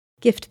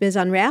Gift Biz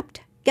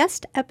Unwrapped,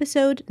 guest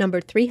episode number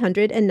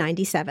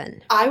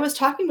 397. I was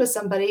talking with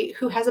somebody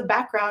who has a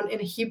background in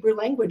Hebrew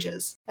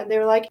languages, and they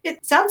were like,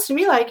 it sounds to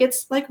me like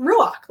it's like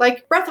ruach,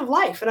 like breath of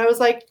life. And I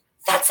was like,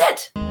 that's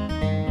it.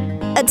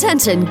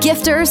 Attention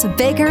gifters,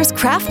 bakers,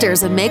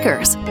 crafters, and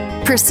makers.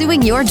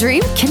 Pursuing your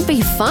dream can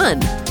be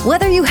fun.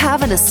 Whether you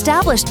have an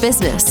established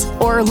business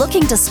or are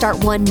looking to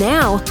start one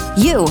now,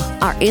 you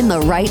are in the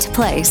right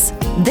place.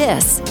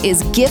 This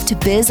is Gift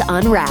Biz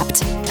Unwrapped,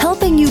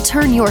 helping you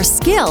turn your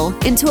skill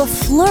into a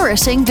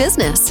flourishing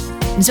business.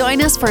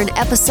 Join us for an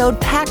episode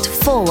packed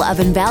full of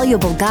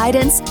invaluable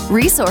guidance,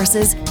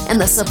 resources, and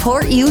the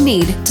support you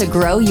need to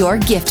grow your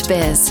gift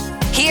biz.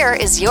 Here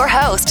is your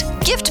host,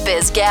 Gift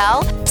Biz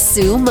gal,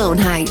 Sue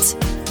Monheit.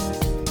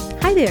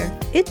 Hi there,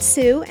 it's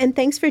Sue, and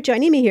thanks for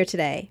joining me here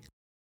today.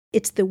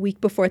 It's the week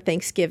before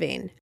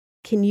Thanksgiving.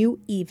 Can you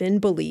even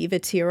believe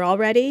it's here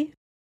already?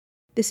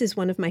 This is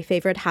one of my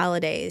favorite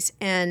holidays,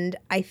 and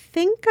I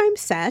think I'm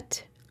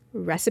set.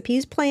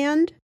 Recipes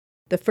planned,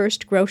 the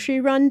first grocery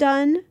run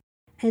done,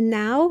 and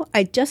now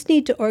I just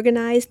need to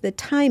organize the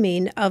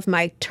timing of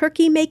my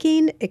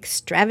turkey-making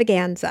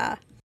extravaganza.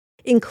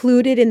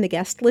 Included in the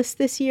guest list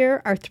this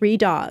year are 3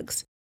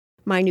 dogs,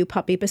 my new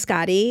puppy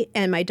Biscotti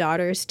and my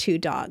daughter's 2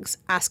 dogs,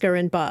 Oscar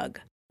and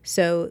Bug.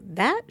 So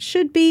that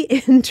should be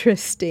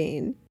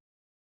interesting.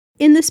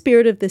 In the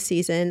spirit of the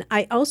season,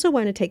 I also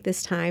want to take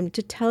this time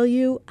to tell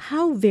you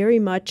how very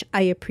much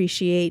I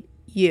appreciate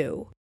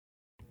you.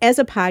 As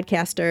a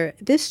podcaster,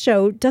 this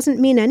show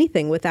doesn't mean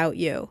anything without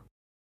you.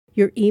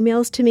 Your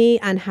emails to me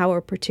on how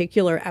a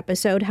particular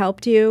episode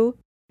helped you,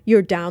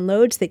 your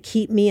downloads that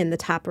keep me in the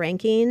top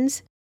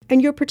rankings,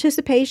 and your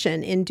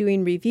participation in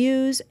doing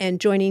reviews and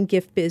joining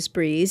Gift Biz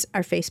Breeze,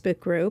 our Facebook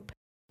group,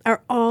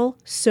 are all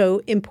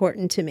so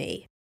important to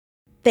me.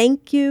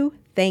 Thank you,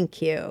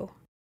 thank you.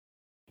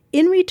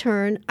 In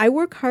return, I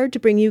work hard to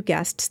bring you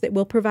guests that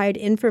will provide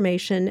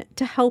information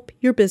to help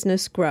your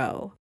business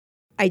grow.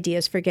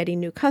 Ideas for getting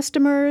new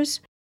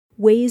customers,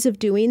 ways of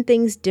doing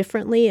things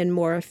differently and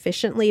more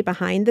efficiently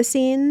behind the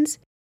scenes,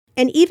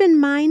 and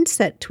even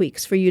mindset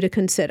tweaks for you to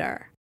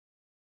consider.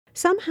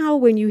 Somehow,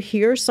 when you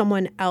hear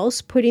someone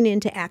else putting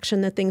into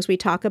action the things we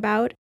talk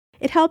about,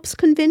 it helps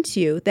convince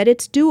you that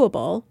it's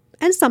doable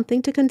and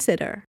something to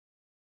consider.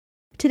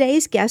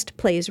 Today's guest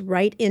plays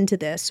right into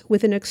this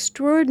with an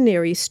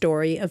extraordinary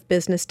story of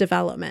business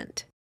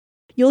development.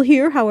 You'll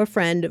hear how a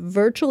friend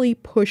virtually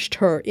pushed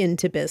her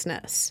into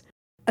business,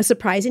 a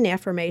surprising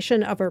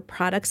affirmation of her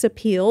product's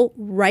appeal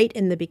right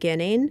in the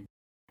beginning,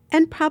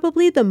 and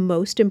probably the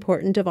most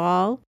important of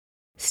all,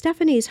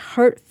 Stephanie's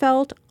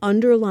heartfelt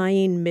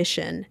underlying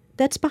mission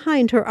that's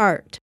behind her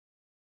art.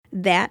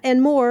 That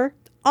and more,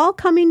 all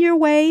coming your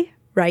way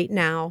right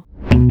now.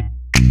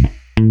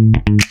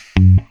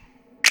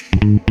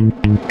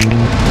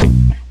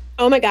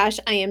 Oh my gosh,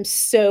 I am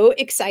so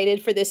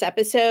excited for this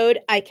episode.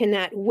 I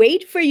cannot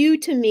wait for you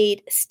to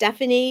meet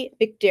Stephanie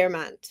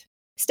McDermott.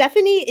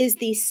 Stephanie is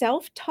the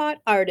self-taught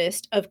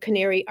artist of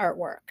canary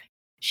artwork.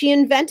 She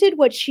invented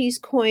what she's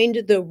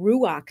coined the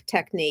ruach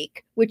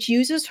technique, which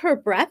uses her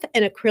breath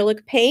and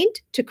acrylic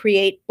paint to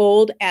create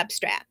bold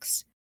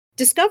abstracts.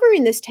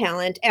 Discovering this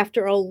talent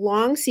after a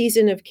long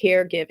season of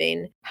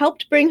caregiving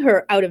helped bring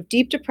her out of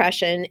deep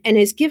depression and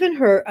has given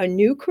her a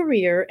new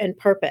career and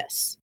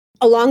purpose.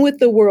 Along with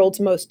the world's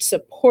most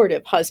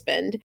supportive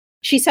husband,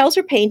 she sells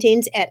her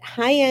paintings at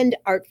high-end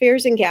art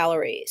fairs and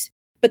galleries.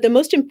 But the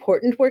most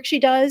important work she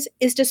does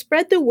is to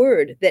spread the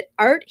word that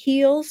art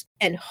heals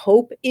and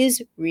hope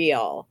is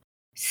real.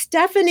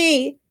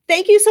 Stephanie,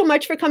 thank you so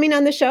much for coming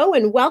on the show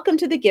and welcome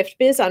to the Gift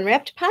Biz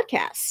Unwrapped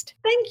podcast.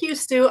 Thank you,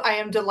 Stu. I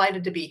am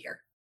delighted to be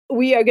here.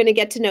 We are going to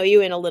get to know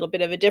you in a little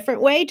bit of a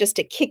different way just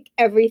to kick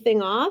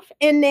everything off.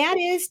 And that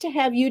is to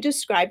have you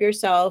describe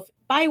yourself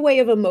by way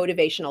of a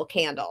motivational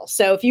candle.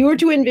 So if you were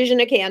to envision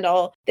a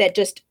candle that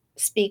just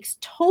speaks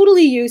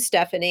totally you,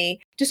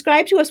 Stephanie,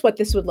 describe to us what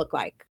this would look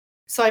like.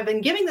 So I've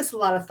been giving this a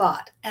lot of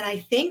thought, and I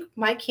think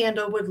my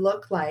candle would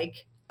look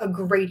like a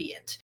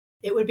gradient.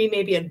 It would be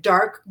maybe a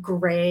dark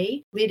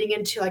gray leading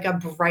into like a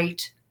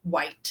bright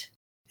white.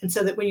 And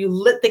so that when you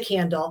lit the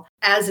candle,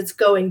 as it's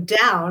going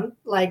down,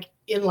 like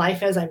in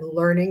life, as I'm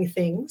learning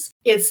things,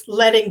 it's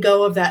letting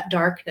go of that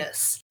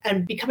darkness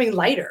and becoming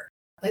lighter,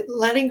 like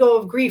letting go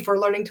of grief or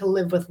learning to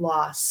live with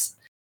loss,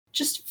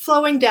 just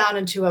flowing down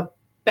into a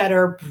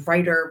better,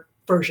 brighter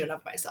version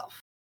of myself.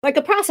 Like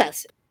a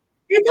process.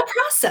 It's a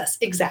process,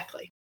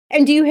 exactly.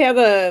 And do you have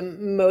a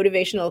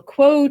motivational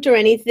quote or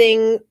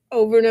anything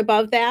over and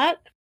above that?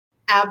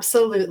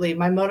 Absolutely.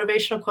 My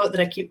motivational quote that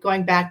I keep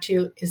going back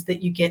to is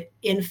that you get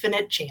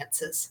infinite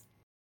chances.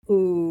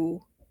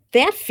 Ooh,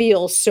 that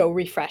feels so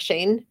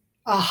refreshing.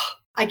 Oh,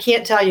 I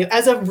can't tell you.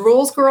 As a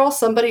rules girl,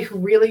 somebody who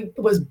really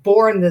was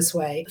born this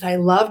way, I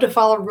love to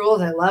follow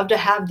rules. I love to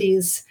have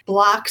these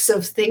blocks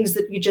of things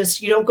that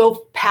you don't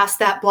go past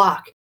that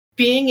block.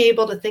 Being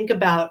able to think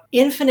about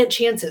infinite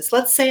chances.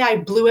 Let's say I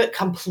blew it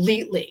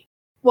completely.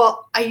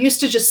 Well, I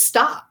used to just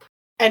stop.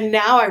 And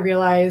now I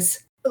realize,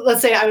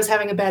 let's say I was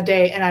having a bad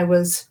day and I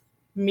was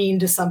mean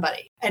to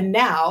somebody. And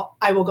now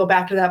I will go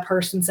back to that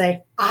person and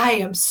say, I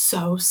am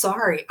so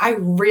sorry. I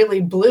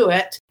really blew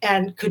it.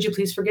 And could you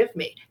please forgive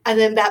me? And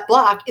then that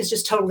block is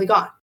just totally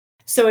gone.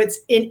 So it's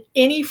in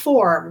any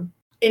form,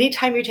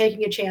 anytime you're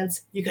taking a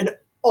chance, you can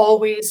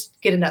always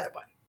get another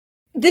one.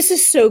 This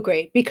is so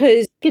great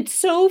because it's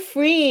so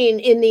freeing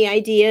in the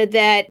idea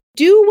that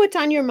do what's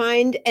on your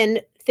mind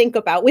and think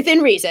about within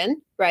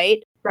reason,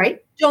 right? Right.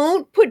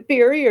 Don't put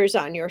barriers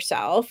on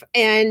yourself.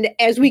 And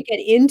as we get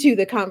into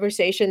the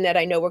conversation that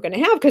I know we're going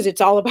to have, because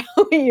it's all about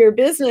your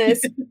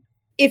business,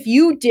 if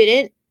you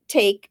didn't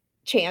take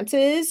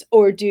chances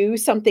or do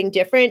something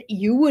different,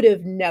 you would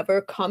have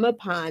never come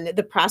upon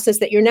the process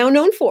that you're now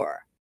known for.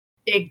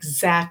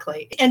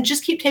 Exactly. And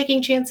just keep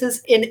taking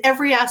chances in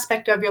every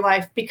aspect of your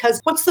life, because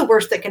what's the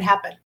worst that can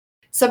happen?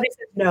 Somebody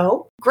says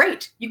no,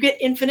 great. You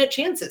get infinite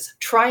chances.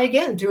 Try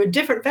again through a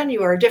different venue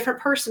or a different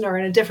person or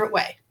in a different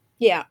way.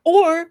 Yeah.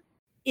 Or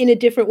in a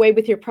different way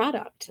with your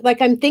product. Like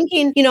I'm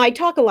thinking, I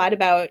talk a lot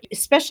about,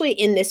 especially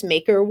in this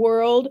maker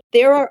world,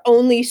 there are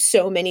only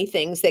so many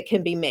things that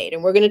can be made.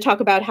 And we're going to talk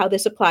about how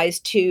this applies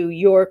to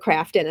your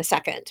craft in a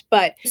second.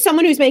 But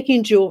someone who's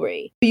making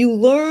jewelry, you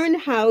learn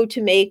how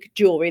to make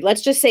jewelry.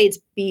 Let's just say it's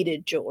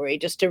beaded jewelry,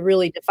 just to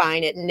really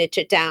define it and niche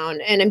it down.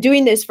 And I'm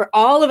doing this for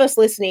all of us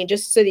listening,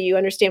 just so that you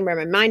understand where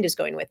my mind is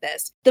going with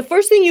this. The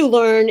first thing you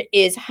learn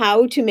is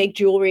how to make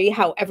jewelry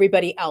how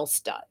everybody else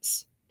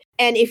does.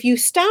 And if you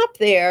stop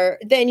there,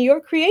 then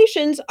your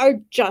creations are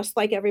just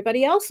like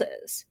everybody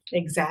else's.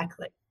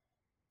 Exactly.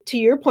 To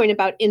your point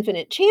about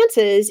infinite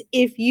chances,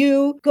 if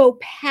you go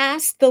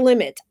past the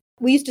limit,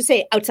 we used to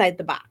say outside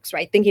the box,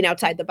 right? Thinking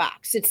outside the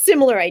box. It's a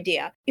similar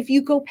idea. If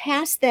you go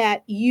past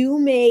that, you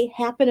may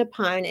happen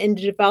upon and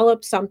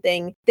develop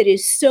something that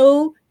is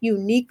so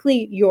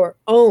uniquely your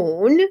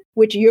own,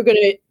 which you're going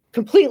to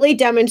completely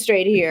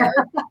demonstrate here.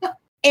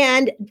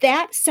 And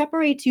that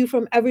separates you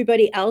from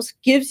everybody else,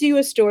 gives you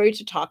a story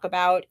to talk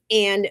about,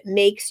 and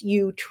makes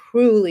you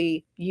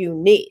truly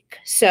unique.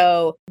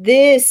 So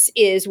this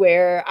is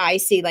where I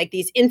see like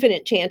these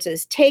infinite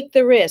chances. Take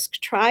the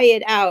risk, try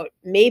it out.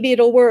 Maybe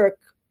it'll work,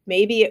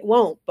 maybe it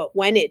won't. But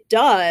when it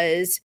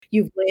does,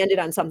 you've landed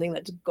on something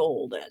that's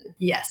golden.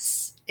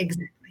 Yes,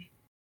 exactly.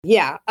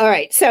 Yeah. All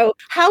right. So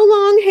how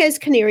long has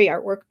Canary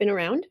Artwork been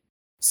around?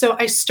 So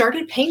I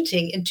started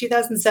painting in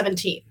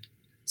 2017.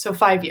 So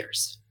 5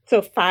 years.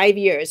 So 5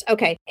 years.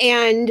 Okay.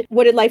 And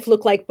what did life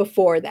look like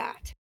before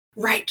that?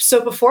 Right.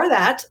 So before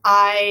that,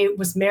 I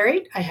was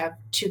married. I have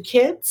 2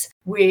 kids.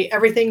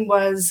 Everything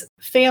was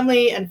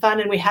family and fun,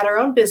 and we had our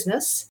own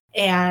business.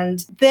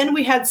 And then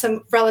we had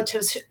some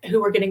relatives who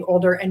were getting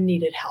older and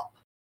needed help.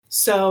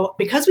 So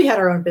because we had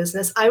our own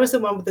business, I was the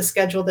one with the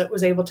schedule that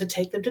was able to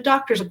take them to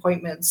doctor's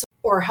appointments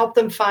or help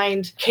them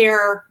find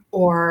care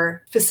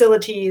or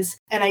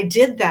facilities. And I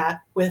did that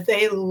with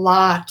a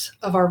lot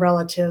of our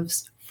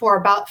relatives for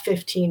about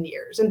 15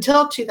 years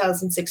until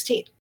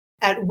 2016,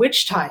 at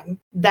which time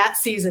that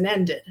season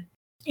ended.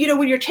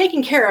 When you're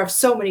taking care of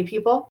so many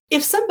people,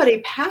 if somebody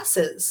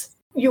passes,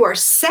 you are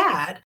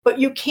sad, but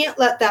you can't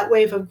let that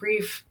wave of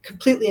grief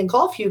completely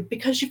engulf you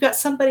because you've got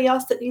somebody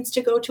else that needs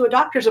to go to a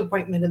doctor's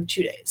appointment in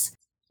 2 days.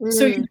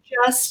 So you're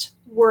just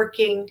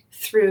working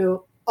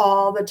through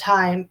all the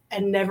time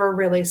and never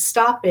really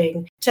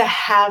stopping to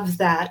have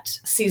that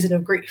season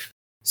of grief.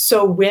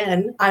 So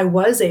when I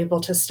was able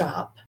to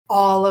stop,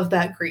 all of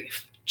that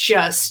grief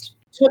just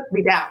took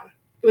me down.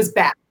 It was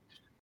bad.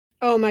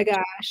 Oh my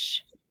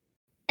gosh.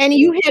 And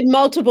you had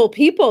multiple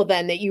people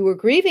then that you were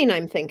grieving,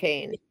 I'm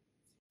thinking.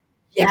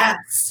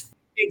 Yes,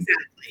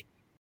 exactly.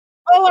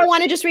 Oh, I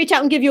want to just reach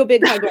out and give you a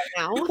big hug right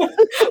now.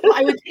 Well,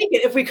 I would take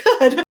it if we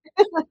could.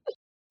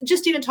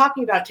 Just even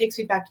talking about it takes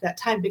me back to that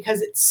time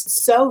because it's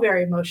so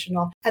very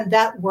emotional. And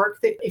that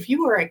work that if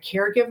you were a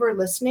caregiver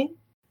listening,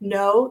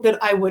 know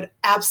that I would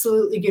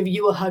absolutely give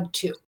you a hug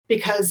too,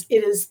 because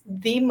it is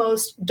the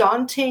most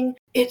daunting.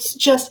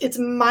 It's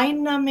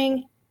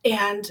mind-numbing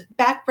and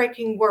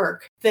backbreaking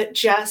work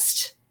that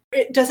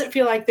it doesn't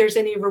feel like there's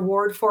any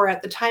reward for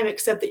at the time,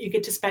 except that you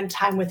get to spend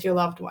time with your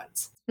loved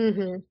ones,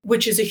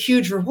 which is a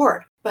huge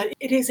reward, but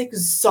it is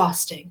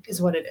exhausting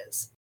is what it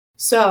is.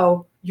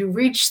 So you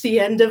reach the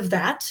end of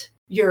that.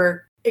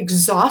 You're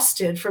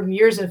exhausted from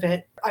years of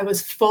it. I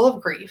was full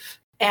of grief.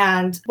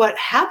 And what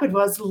happened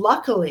was,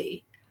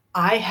 luckily,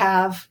 I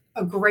have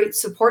a great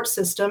support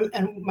system,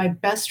 and my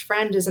best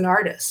friend is an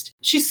artist.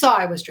 She saw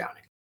I was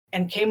drowning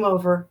and came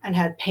over and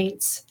had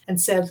paints and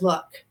said,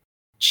 look,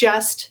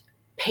 just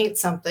paint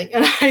something.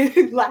 And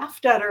I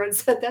laughed at her and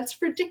said,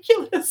 that's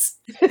ridiculous.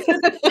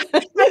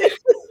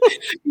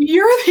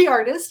 You're the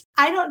artist.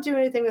 I don't do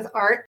anything with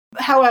art.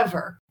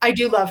 However, I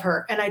do love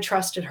her, and I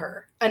trusted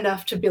her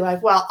enough to be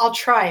like, well, I'll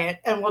try it,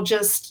 and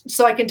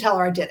so I can tell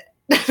her I did it.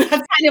 That's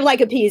kind of like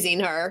appeasing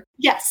her.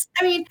 Yes.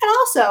 And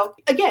also,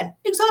 again,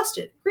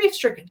 exhausted,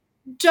 grief-stricken.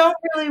 Don't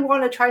really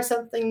want to try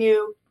something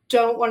new.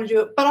 Don't want to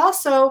do it. But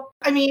also,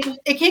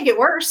 it can't get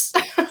worse.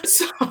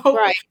 So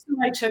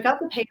I took out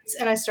the paints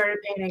and I started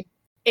painting.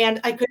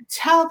 And I could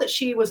tell that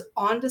she was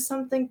onto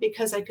something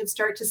because I could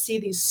start to see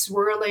these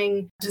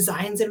swirling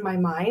designs in my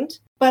mind.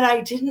 But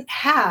I didn't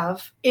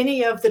have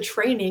any of the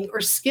training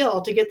or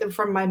skill to get them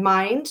from my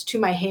mind to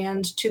my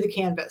hand to the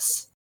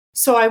canvas.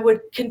 So I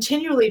would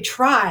continually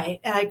try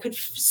and I could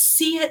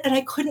see it and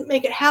I couldn't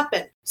make it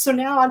happen. So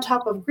now on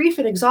top of grief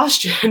and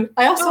exhaustion,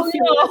 I also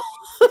feel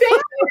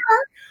failure.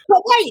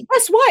 But wait,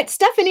 guess what,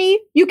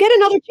 Stephanie? You get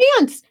another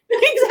chance.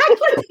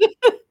 Exactly.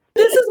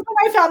 This is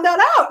when I found that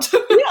out.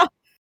 Yeah.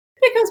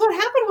 Because what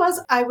happened was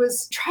I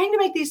was trying to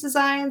make these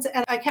designs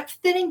and I kept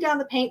thinning down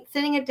the paint,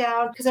 thinning it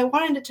down because I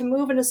wanted it to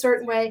move in a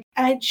certain way.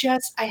 And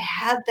I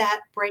had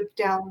that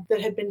breakdown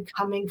that had been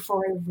coming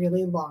for a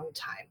really long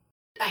time.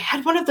 I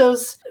had one of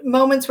those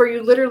moments where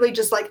you literally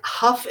just like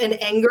huff in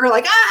anger,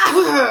 like,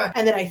 ah!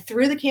 And then I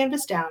threw the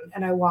canvas down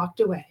and I walked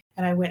away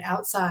and I went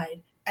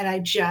outside and I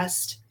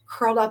just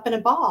curled up in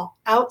a ball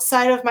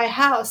outside of my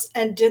house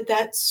and did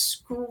that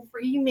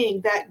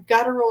screaming, that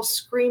guttural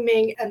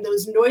screaming and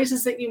those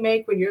noises that you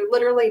make when you're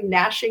literally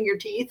gnashing your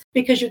teeth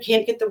because you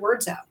can't get the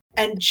words out,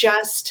 and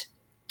just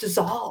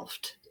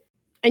dissolved.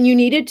 And you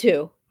needed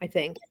to, I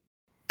think.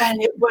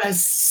 And it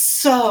was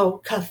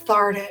so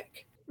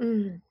cathartic.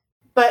 Mm.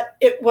 But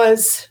it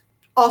was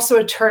also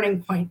a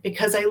turning point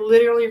because I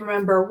literally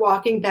remember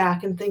walking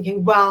back and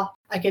thinking, well,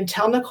 I can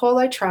tell Nicole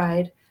I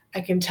tried.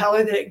 I can tell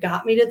her that it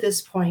got me to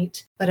this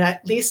point, but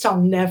at least I'll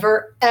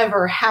never,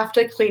 ever have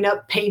to clean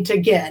up paint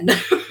again.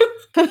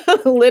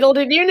 Little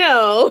did you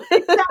know.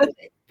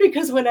 Exactly.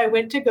 Because when I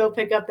went to go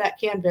pick up that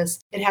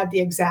canvas, it had the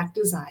exact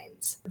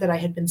designs that I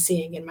had been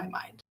seeing in my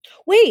mind.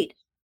 Wait,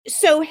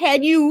 so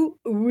had you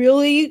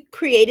really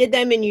created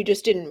them and you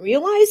just didn't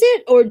realize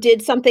it? Or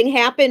did something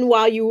happen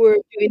while you were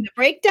doing the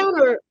breakdown?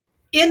 Or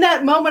in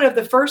that moment of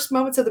the first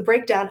moments of the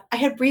breakdown, I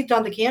had breathed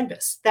on the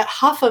canvas, that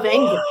huff of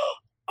anger.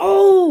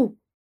 Oh,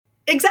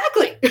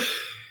 exactly.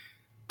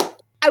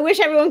 I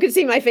wish everyone could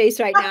see my face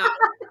right now.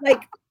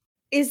 Like,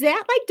 is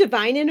that like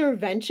divine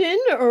intervention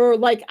or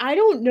like, I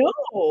don't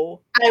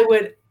know. I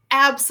would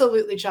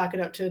absolutely chalk it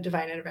up to a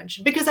divine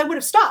intervention because I would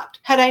have stopped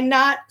had I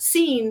not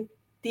seen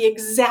the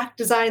exact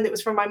design that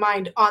was from my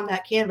mind on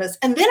that canvas.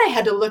 And then I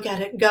had to look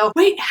at it and go,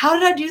 wait, how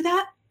did I do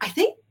that?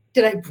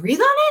 Did I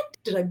breathe on it?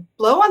 Did I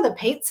blow on the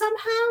paint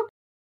somehow?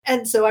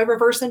 And so I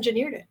reverse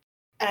engineered it.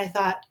 And I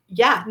thought,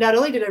 yeah, not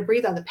only did I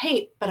breathe on the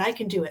paint, but I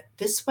can do it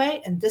this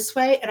way and this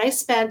way.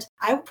 And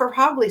for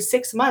probably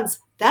 6 months,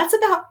 that's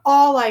about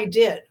all I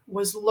did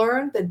was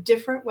learn the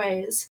different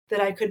ways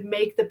that I could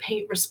make the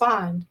paint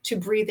respond to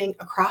breathing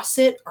across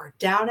it or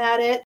down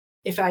at it.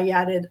 If I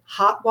added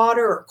hot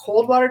water or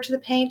cold water to the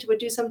paint, it would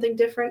do something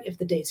different. If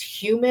the day's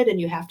humid and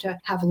you have to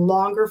have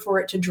longer for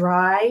it to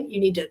dry,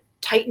 you need to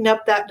tighten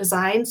up that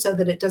design so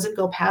that it doesn't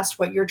go past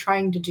what you're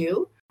trying to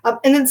do.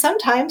 And then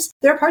sometimes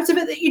there are parts of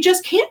it that you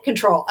just can't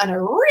control. And I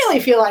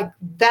really feel like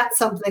that's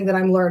something that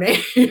I'm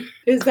learning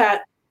is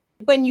that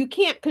when you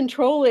can't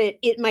control it,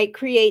 it might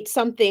create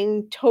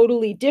something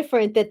totally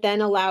different that then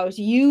allows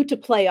you to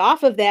play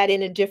off of that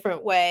in a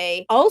different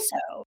way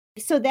also.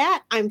 So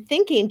that I'm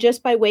thinking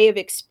just by way of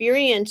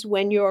experience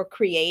when you're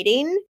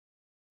creating,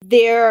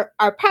 there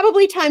are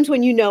probably times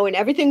when you know and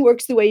everything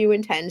works the way you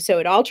intend. So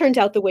it all turns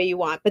out the way you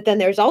want. But then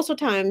there's also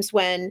times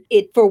when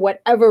it, for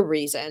whatever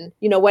reason,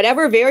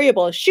 whatever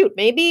variable, shoot,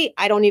 maybe,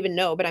 I don't even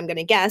know, but I'm going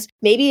to guess,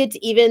 maybe it's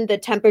even the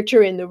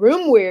temperature in the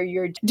room where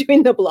you're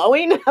doing the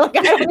blowing. Like,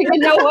 I don't even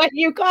know what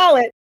you call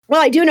it.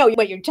 Well, I do know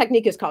what your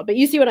technique is called, but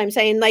you see what I'm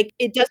saying? Like,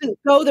 it doesn't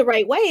go the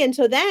right way. And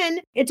so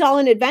then it's all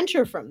an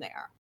adventure from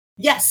there.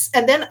 Yes.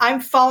 And then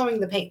I'm following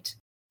the paint.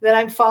 That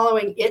I'm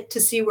following it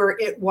to see where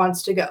it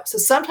wants to go. So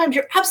sometimes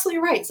you're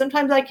absolutely right.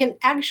 Sometimes I can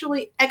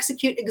actually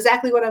execute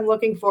exactly what I'm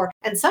looking for.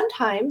 And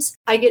sometimes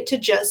I get to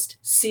just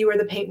see where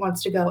the paint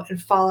wants to go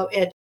and follow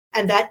it.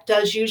 And that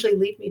does usually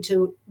lead me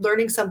to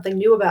learning something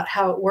new about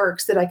how it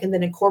works that I can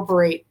then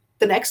incorporate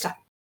the next time.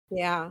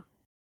 Yeah.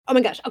 Oh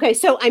my gosh. Okay.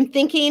 So I'm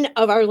thinking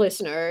of our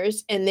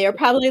listeners and they're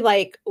probably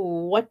like,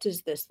 what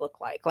does this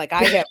look like? Like,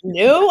 I have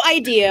no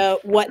idea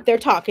what they're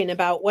talking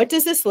about. What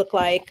does this look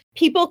like?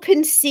 People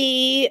can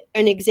see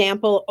an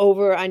example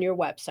over on your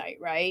website,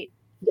 right?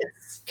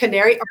 Yes.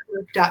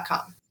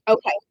 canaryartwork.com.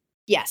 Okay.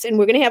 Yes. And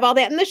we're going to have all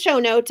that in the show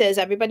notes as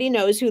everybody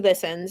knows who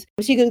listens.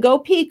 So you can go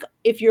peek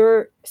if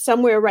you're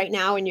somewhere right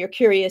now and you're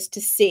curious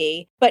to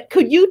see. But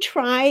could you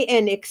try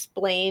and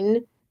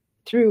explain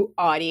through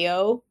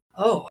audio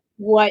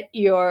what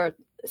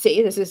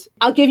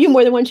I'll give you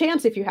more than one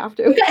chance if you have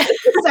to.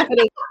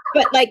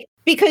 But like,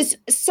 because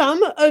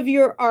some of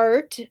your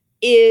art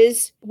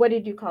is, what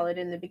did you call it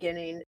in the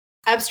beginning?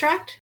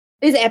 Abstract?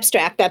 Is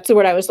abstract. That's the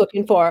word I was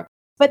looking for.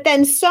 But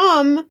then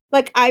some,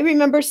 like I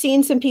remember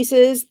seeing some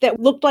pieces that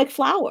looked like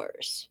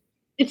flowers.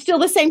 It's still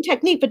the same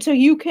technique, but so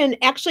you can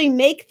actually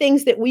make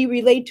things that we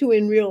relate to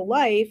in real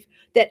life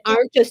that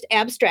aren't just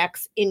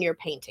abstracts in your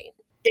painting.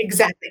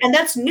 Exactly. And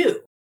that's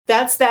new.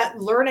 that's that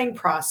learning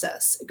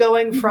process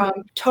going from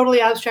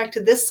totally abstract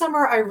to this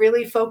summer. I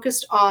really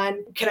focused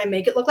on, can I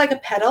make it look like a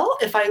petal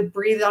if I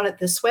breathe on it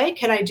this way?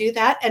 Can I do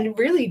that? And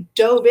really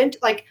dove into,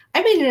 like,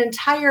 I made an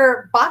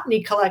entire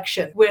botany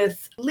collection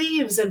with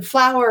leaves and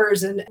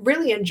flowers and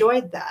really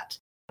enjoyed that.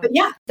 But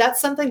yeah,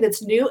 that's something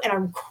that's new and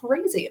I'm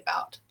crazy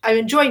about. I'm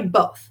enjoying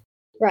both.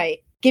 Right.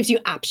 Gives you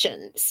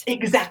options.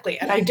 Exactly.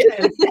 And I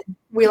did.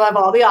 We love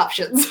all the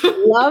options.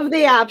 Love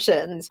the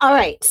options. All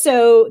right.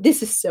 So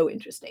this is so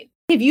interesting.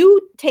 Have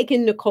you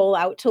taken Nicole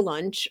out to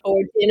lunch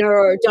or dinner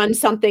or done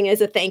something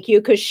as a thank you?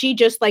 Because she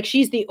just like,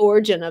 she's the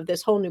origin of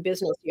this whole new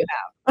business you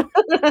have.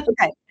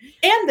 Okay.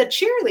 And the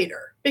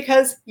cheerleader,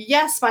 because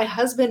yes, my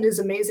husband is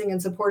amazing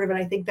and supportive, and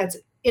I think that's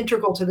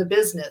integral to the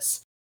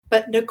business.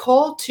 But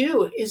Nicole,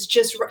 too, is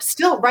just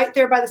still right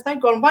there by the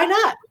side going, why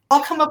not?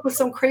 I'll come up with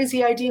some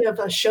crazy idea of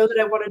a show that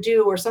I want to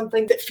do or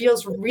something that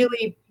feels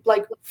really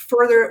like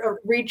further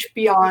reach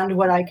beyond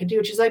what I could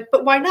do. She's like,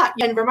 but why not?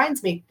 And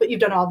reminds me, but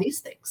you've done all these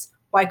things.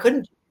 Why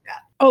couldn't you do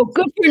that? Oh,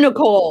 good for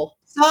Nicole.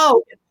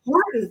 So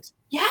important.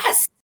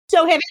 Yes.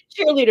 So having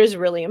a cheerleader is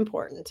really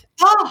important.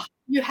 Oh,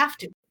 you have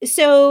to.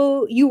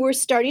 So you were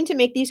starting to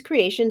make these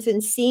creations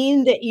and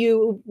seeing that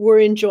you were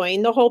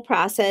enjoying the whole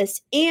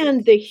process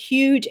and the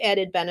huge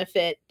added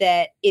benefit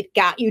that it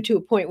got you to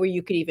a point where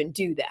you could even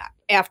do that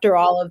after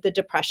all of the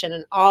depression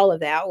and all of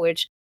that,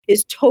 which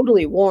is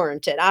totally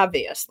warranted,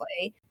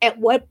 obviously. At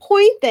what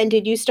point then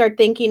did you start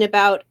thinking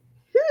about,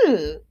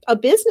 a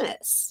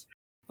business?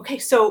 Okay,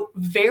 so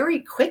very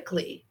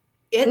quickly,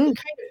 it kind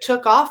of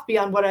took off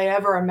beyond what I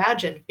ever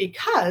imagined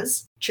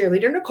because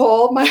cheerleader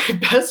Nicole, my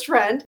best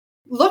friend,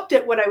 looked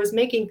at what I was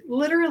making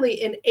literally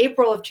in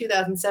April of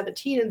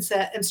 2017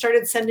 and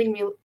started sending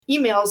me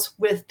emails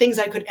with things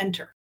I could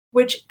enter,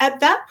 which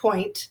at that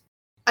point,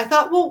 I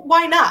thought, well,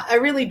 why not? I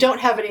really don't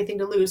have anything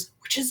to lose,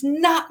 which is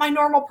not my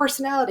normal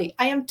personality.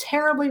 I am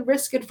terribly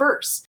risk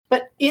adverse.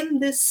 But in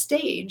this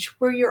stage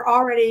where you're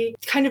already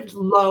kind of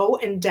low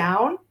and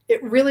down,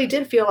 it really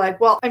did feel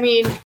like, well, I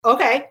mean,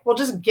 okay, we'll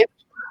just give it.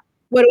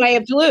 What do I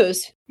have to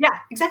lose? Yeah,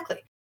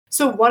 exactly.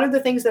 So one of the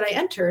things that I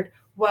entered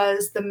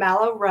was the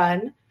Mallow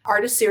Run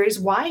Artist Series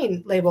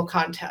wine label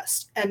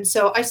contest. And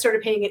so I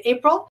started painting in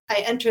April.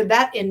 I entered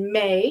that in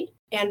May.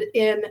 And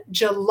in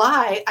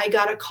July, I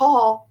got a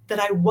call that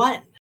I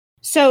won.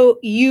 So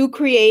you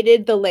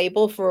created the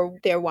label for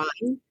their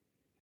wine?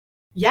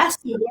 Yes.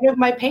 One of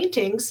my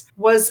paintings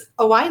was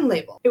a wine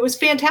label. It was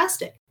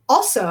fantastic.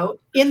 Also,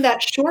 in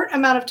that short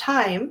amount of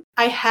time,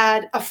 I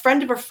had a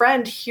friend of a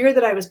friend hear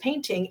that I was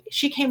painting.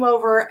 She came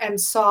over and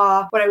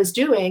saw what I was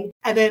doing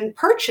and then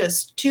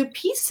purchased 2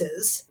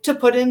 pieces to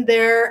put in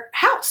their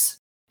house.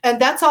 And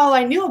that's all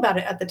I knew about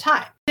it at the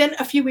time. Then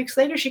a few weeks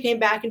later, she came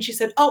back and she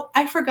said, oh,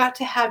 I forgot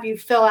to have you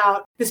fill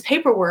out this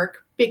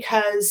paperwork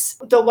because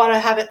they'll want to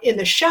have it in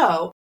the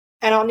show.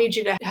 And I'll need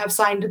you to have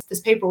signed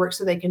this paperwork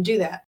so they can do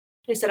that.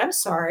 And I said, I'm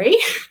sorry,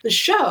 the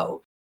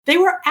show. They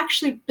were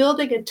actually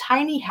building a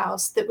tiny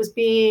house that was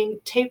being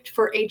taped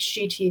for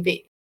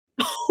HGTV.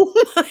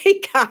 Oh my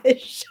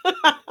gosh.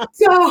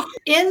 So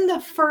in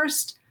the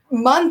first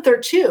month or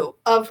 2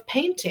 of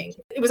painting,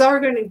 it was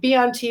already going to be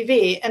on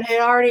TV and had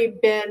already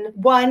been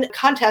won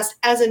contest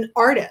as an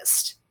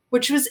artist,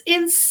 which was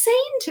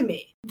insane to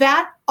me.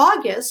 That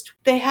August,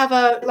 they have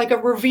a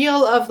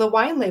reveal of the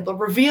wine label,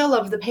 reveal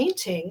of the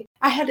painting.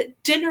 I had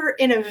dinner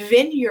in a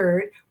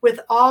vineyard with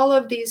all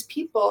of these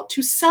people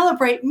to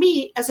celebrate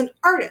me as an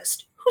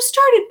artist who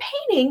started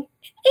painting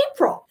in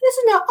April. This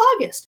is now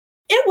August.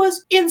 It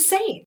was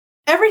insane.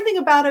 Everything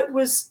about it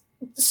was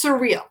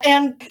surreal.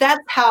 And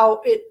that's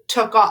how it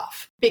took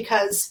off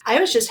because I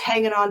was just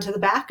hanging on to the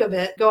back of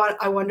it going,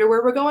 I wonder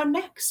where we're going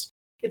next.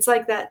 It's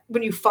like that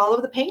when you follow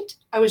the paint,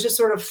 I was just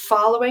sort of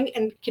following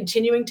and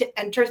continuing to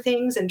enter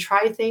things and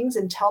try things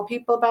and tell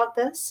people about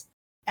this.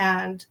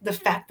 And the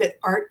fact that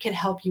art can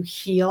help you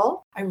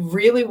heal, I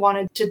really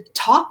wanted to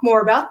talk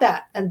more about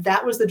that. And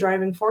that was the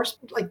driving force.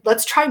 Like,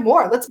 let's try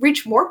more. Let's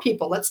reach more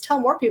people. Let's tell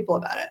more people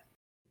about it.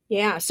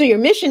 Yeah. So your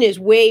mission is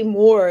way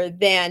more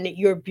than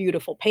your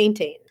beautiful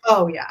painting.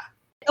 Oh, yeah.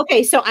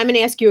 Okay. So I'm going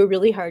to ask you a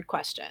really hard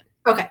question.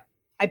 Okay.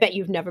 I bet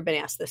you've never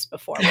been asked this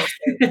before.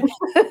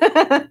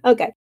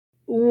 Okay.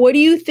 What do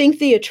you think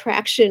the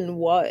attraction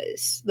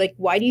was? Like,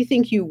 why do you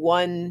think you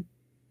won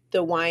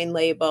the wine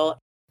label?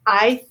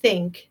 I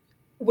think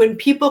when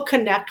people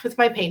connect with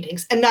my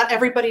paintings, and not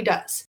everybody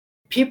does,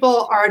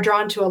 people are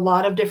drawn to a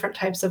lot of different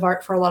types of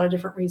art for a lot of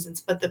different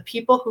reasons. But the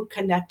people who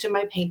connect to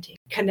my painting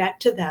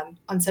connect to them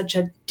on such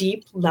a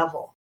deep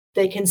level.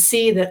 They can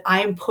see that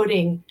I'm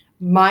putting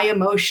my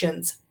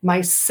emotions,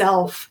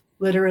 myself,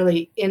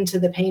 literally into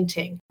the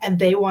painting, and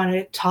they want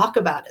to talk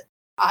about it.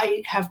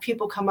 I have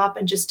people come up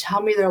and just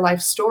tell me their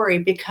life story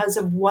because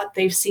of what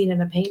they've seen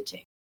in a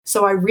painting.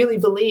 So I really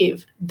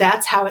believe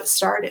that's how it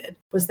started,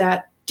 was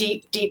that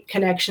deep, deep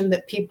connection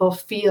that people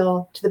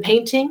feel to the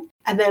painting.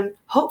 And then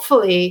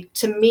hopefully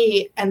to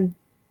me, and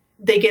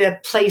they get a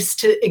place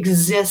to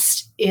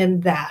exist in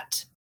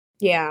that.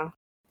 Yeah.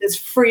 It's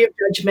free of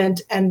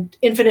judgment and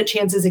infinite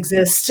chances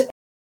exist.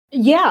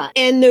 Yeah.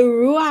 And the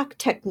Ruach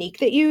technique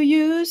that you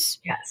use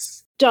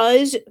Yes.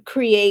 does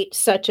create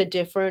such a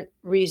different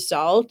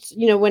result.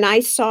 When I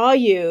saw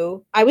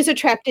you, I was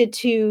attracted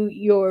to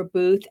your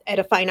booth at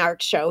a fine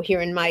arts show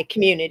here in my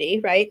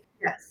community, right?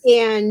 Yes.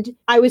 And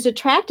I was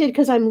attracted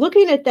because I'm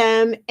looking at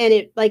them and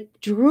it like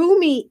drew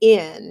me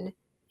in.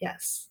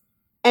 Yes.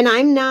 And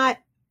I'm not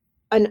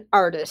an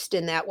artist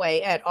in that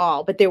way at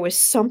all, but there was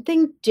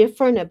something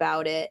different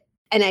about it.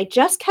 And I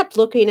just kept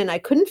looking and I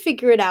couldn't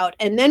figure it out.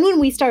 And then when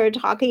we started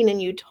talking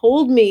and you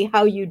told me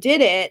how you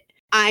did it,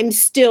 I'm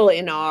still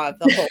in awe of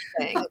the whole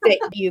thing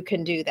that you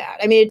can do that.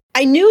 I mean,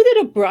 I knew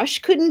that a brush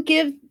couldn't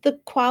give the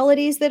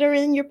qualities that are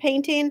in your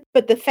painting,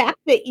 but the fact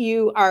that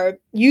you are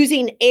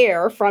using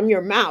air from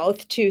your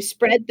mouth to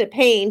spread the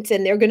paint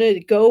and they're going to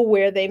go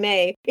where they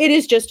may, it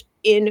is just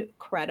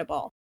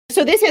incredible.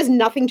 So this has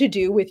nothing to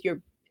do with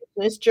your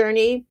business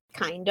journey,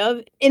 kind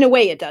of. In a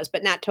way it does,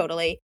 but not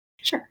totally.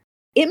 Sure.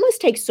 It must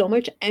take so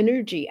much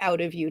energy out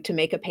of you to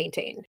make a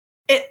painting.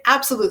 It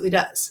absolutely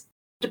does,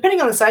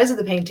 depending on the size of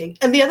the painting.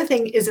 And the other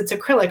thing is it's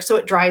acrylic, so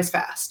it dries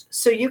fast.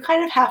 So you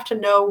kind of have to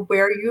know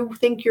where you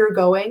think you're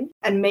going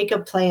and make a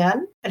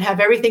plan and have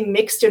everything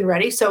mixed and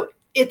ready. So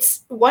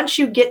it's once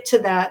you get to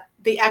that,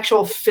 the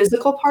actual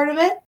physical part of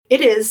it, it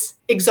is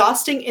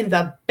exhausting in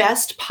the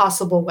best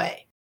possible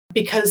way.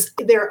 Because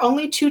there are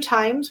only 2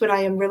 times when I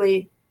am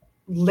really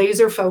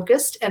laser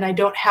focused and I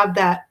don't have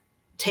that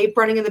tape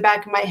running in the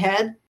back of my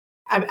head.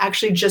 I'm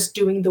actually just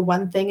doing the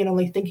one thing and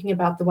only thinking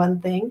about the one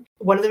thing.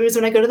 One of them is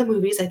when I go to the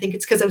movies. I think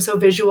it's because I'm so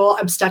visual,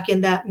 I'm stuck in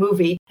that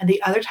movie. And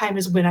the other time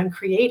is when I'm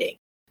creating.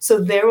 So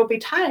there will be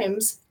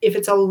times if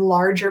it's a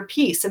larger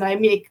piece and I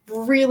make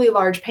really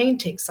large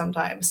paintings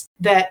sometimes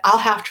that I'll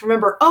have to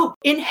remember,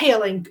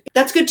 inhaling,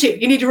 that's good too.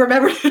 You need to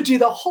remember to do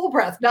the whole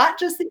breath, not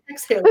just the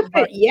exhaling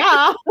part.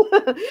 Yeah.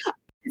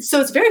 So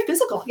it's very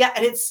physical. Yeah.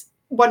 And it's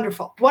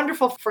wonderful,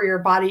 wonderful for your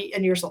body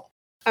and your soul.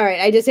 All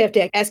right. I just have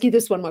to ask you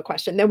this one more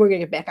question. Then we're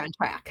going to get back on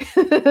track.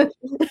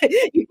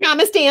 You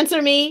promise to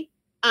answer me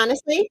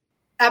honestly?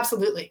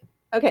 Absolutely.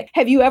 Okay.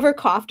 Have you ever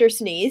coughed or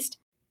sneezed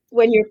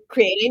when you're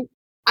creating?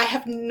 I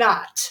have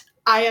not.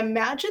 I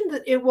imagine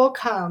that it will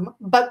come,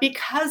 but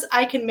because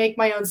I can make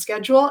my own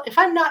schedule, if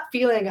I'm not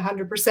feeling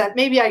 100%,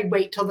 maybe I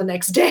wait till the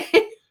next day.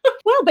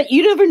 Well, but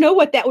you never know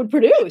what that would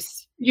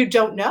produce. You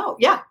don't know.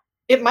 Yeah.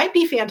 It might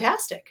be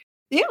fantastic.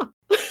 Yeah.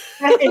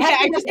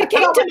 It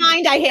came to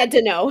mind. I had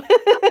to know.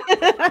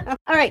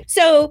 All right.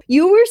 So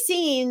you were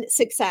seeing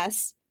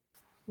success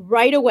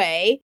right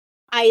away.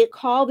 I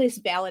call this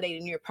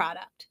validating your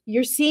product.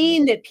 You're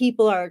seeing that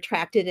people are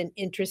attracted and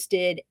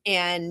interested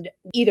and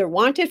either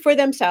want it for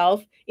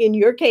themselves, in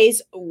your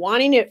case,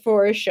 wanting it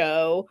for a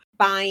show,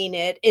 buying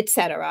it,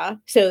 etc.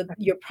 So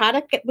your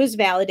product was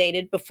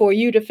validated before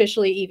you'd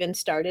officially even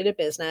started a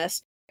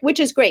business, which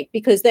is great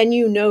because then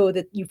you know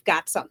that you've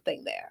got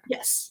something there.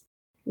 Yes.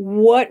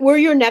 What were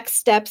your next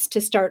steps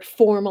to start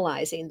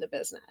formalizing the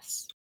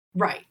business?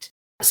 Right.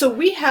 So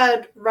we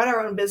had run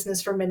our own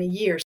business for many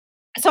years.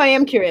 So I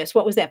am curious,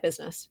 what was that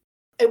business?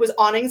 It was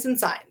awnings and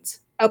signs.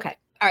 Okay.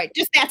 All right.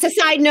 Just that's a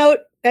side note.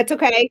 That's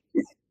okay.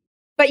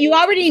 But you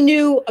already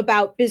knew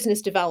about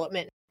business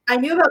development. I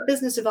knew about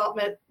business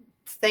development.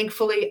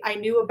 Thankfully, I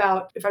knew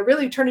about if I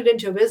really turned it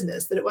into a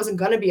business, that it wasn't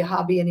going to be a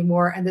hobby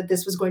anymore and that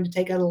this was going to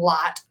take a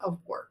lot of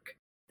work.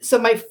 So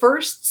my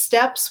first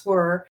steps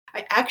were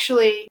I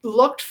actually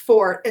looked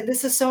for, and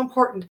this is so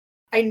important,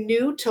 I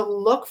knew to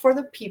look for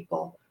the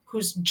people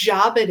whose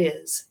job it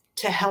is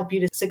to help you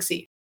to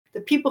succeed.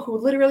 The people who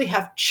literally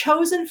have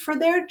chosen for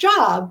their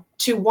job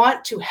to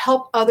want to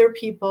help other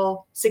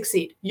people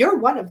succeed. You're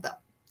one of them.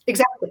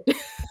 Exactly.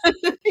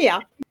 Yeah.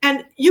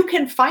 And you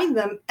can find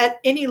them at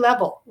any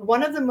level.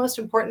 One of the most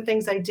important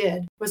things I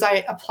did was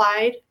I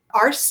applied.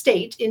 Our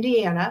state,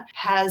 Indiana,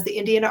 has the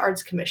Indiana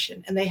Arts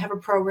Commission, and they have a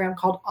program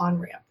called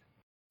OnRamp.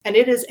 And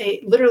it is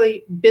a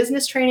literally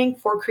business training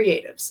for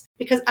creatives.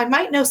 Because I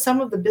might know some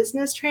of the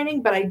business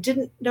training, but I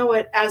didn't know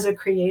it as a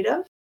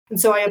creative. And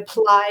so I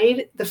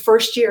applied the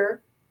first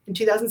year in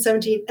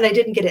 2017, and I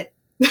didn't get in.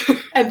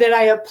 And then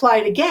I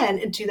applied again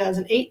in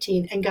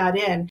 2018 and got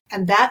in.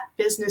 And that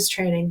business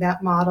training,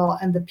 that model,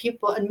 and the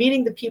people, and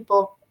meeting the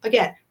people,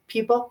 again,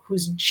 people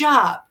whose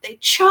job they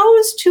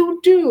chose to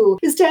do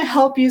is to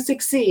help you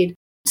succeed.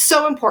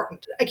 So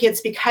important. I can't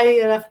speak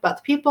highly enough about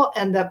the people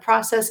and the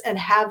process and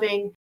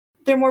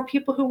there are more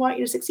people who want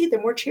you to succeed.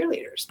 They're more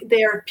cheerleaders.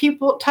 There are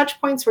people,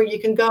 touch points where you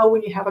can go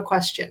when you have a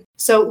question.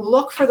 So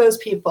look for those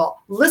people.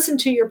 Listen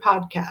to your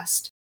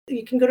podcast.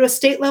 You can go to a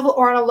state level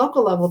or on a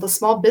local level, the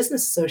Small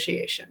Business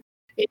Association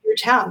in your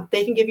town.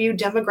 They can give you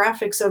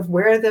demographics of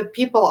where the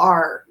people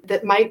are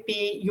that might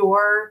be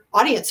your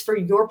audience for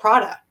your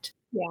product.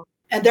 Yeah.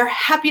 And they're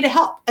happy to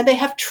help. And they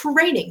have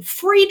training,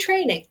 free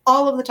training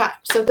all of the time.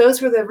 So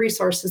those were the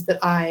resources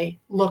that I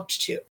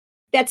looked to.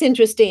 That's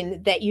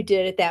interesting that you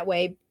did it that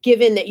way,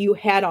 given that you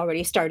had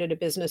already started a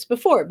business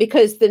before,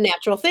 because the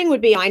natural thing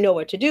would be, I know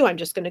what to do. I'm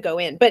just going to go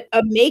in. But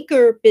a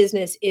maker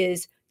business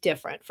is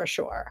different for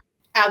sure.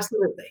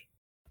 Absolutely.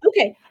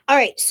 Okay. All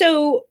right.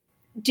 So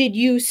did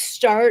you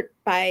start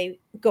by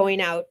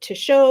going out to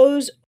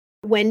shows?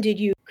 When did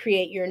you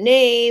create your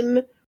name?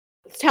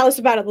 Tell us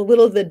about a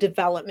little of the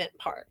development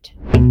part.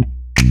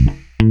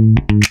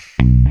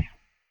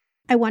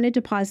 I wanted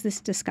to pause this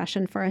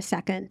discussion for a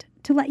second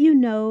to let you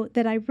know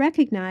that I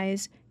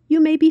recognize you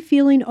may be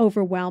feeling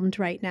overwhelmed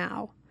right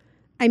now.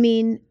 I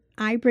mean,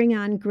 I bring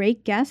on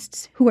great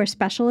guests who are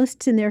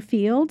specialists in their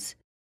fields,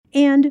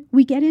 and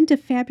we get into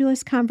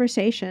fabulous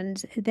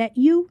conversations that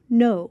you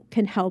know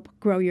can help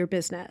grow your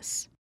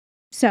business.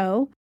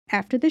 So,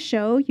 after the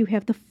show, you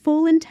have the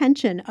full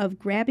intention of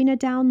grabbing a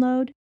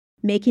download,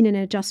 making an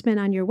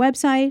adjustment on your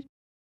website,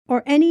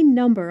 or any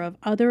number of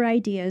other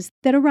ideas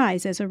that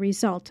arise as a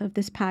result of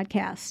this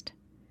podcast.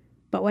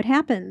 But what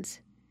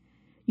happens?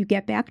 You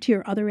get back to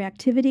your other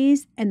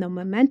activities, and the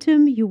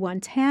momentum you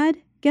once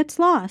had gets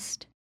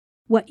lost.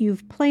 What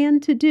you've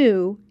planned to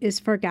do is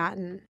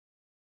forgotten.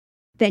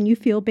 Then you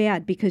feel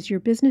bad because your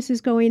business is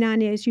going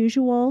on as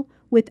usual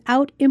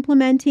without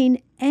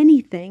implementing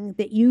anything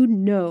that you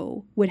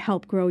know would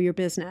help grow your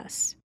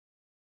business.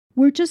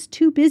 We're just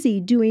too busy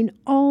doing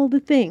all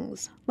the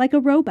things, like a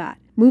robot,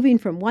 moving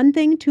from one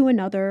thing to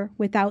another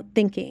without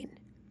thinking.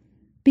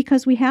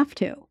 Because we have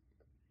to.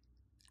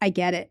 I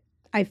get it.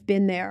 I've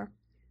been there.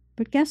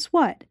 But guess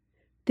what?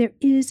 There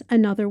is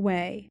another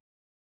way.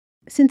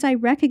 Since I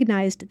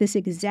recognized this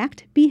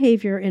exact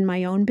behavior in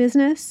my own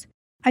business,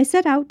 I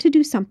set out to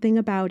do something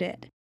about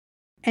it.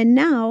 And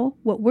now,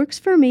 what works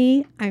for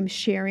me, I'm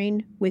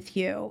sharing with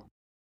you.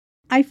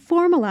 I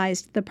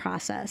formalized the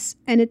process,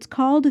 and it's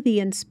called the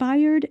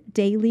Inspired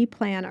Daily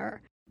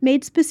Planner,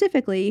 made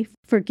specifically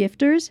for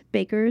gifters,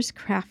 bakers,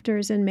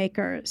 crafters, and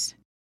makers.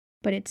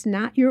 But it's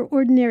not your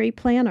ordinary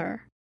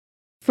planner.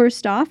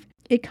 First off,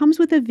 it comes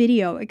with a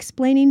video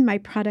explaining my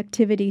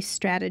productivity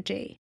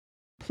strategy.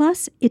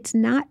 Plus, it's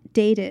not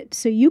dated,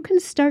 so you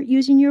can start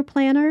using your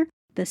planner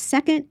the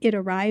second it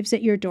arrives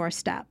at your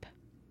doorstep.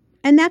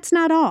 And that's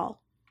not all.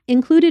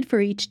 Included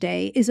for each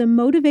day is a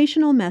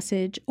motivational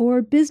message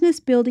or business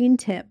building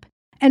tip,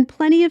 and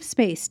plenty of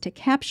space to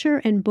capture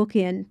and book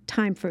in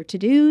time for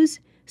to-dos,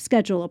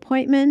 schedule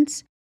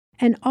appointments,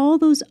 and all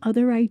those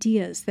other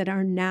ideas that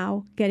are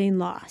now getting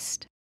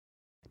lost.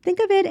 Think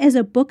of it as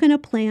a book and a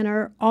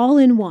planner all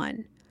in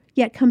one,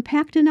 yet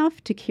compact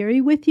enough to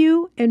carry with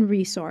you and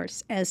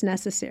resource as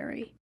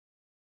necessary.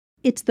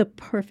 It's the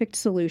perfect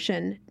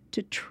solution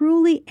to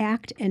truly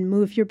act and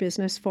move your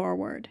business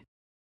forward.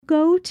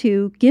 Go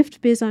to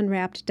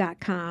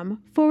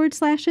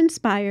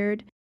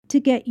giftbizunwrapped.com/inspired to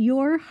get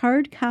your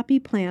hard copy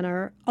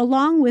planner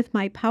along with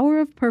my Power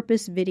of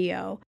Purpose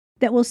video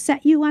that will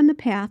set you on the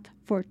path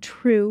for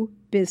true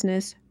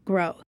business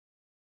growth.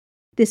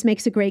 This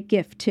makes a great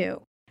gift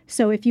too.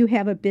 So if you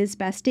have a biz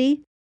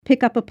bestie,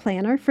 pick up a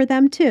planner for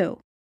them too.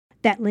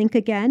 That link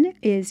again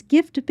is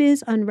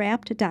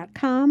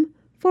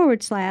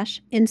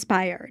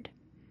giftbizunwrapped.com/inspired.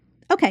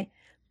 Okay,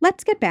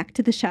 let's get back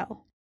to the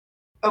show.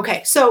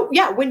 Okay, so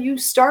yeah, when you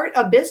start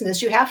a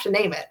business, you have to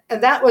name it.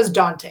 And that was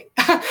daunting.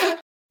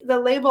 The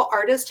label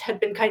artist had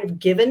been kind of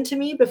given to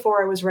me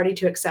before I was ready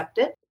to accept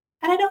it.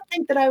 And I don't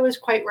think that I was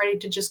quite ready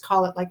to just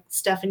call it like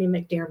Stephanie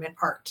McDermott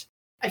art.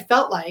 I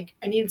felt like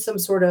I needed some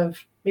sort of,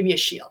 maybe a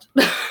shield.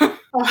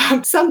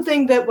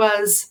 Something that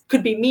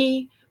could be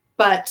me,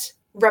 but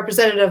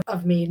representative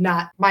of me,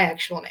 not my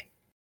actual name.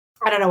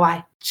 I don't know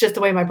why. It's just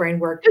the way my brain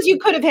works. Because you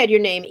could have had your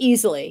name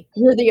easily.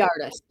 You're the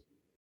artist.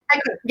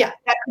 I could, yeah,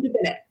 that could have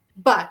been it.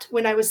 But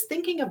when I was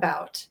thinking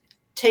about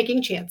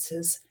taking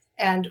chances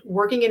and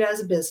working it as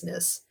a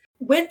business,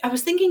 when I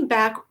was thinking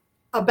back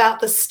about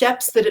the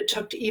steps that it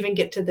took to even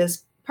get to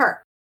this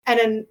part. And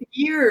in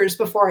years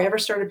before I ever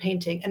started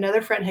painting,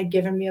 another friend had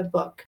given me a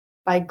book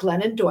by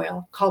Glennon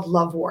Doyle called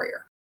Love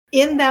Warrior.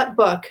 In that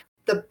book,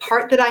 the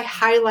part that I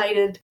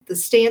highlighted, the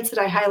stance that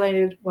I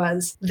highlighted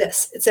was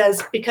this. It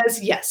says,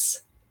 because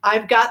yes,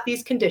 I've got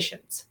these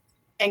conditions,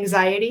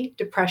 anxiety,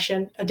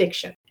 depression,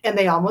 addiction, and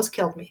they almost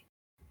killed me.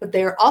 But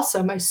they are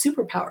also my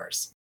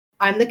superpowers.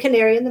 I'm the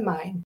canary in the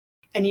mine,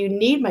 and you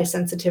need my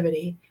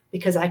sensitivity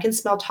because I can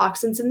smell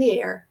toxins in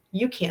the air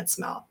you can't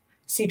smell,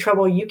 see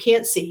trouble you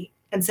can't see,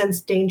 and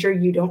sense danger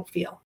you don't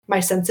feel. My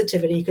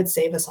sensitivity could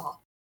save us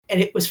all. And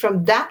it was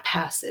from that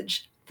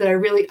passage that I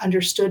really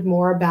understood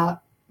more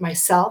about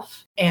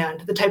myself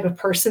and the type of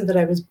person that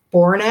I was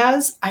born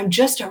as. I'm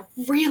just a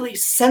really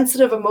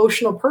sensitive,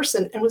 emotional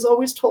person and was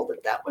always told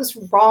that that was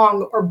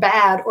wrong or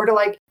bad or to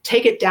like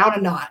take it down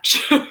a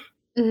notch.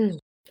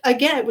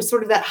 Again, it was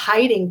sort of that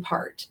hiding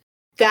part.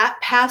 That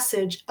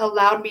passage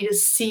allowed me to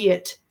see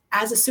it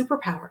as a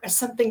superpower, as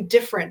something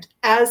different,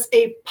 as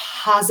a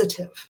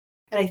positive.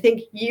 And I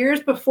think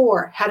years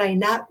before, had I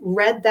not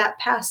read that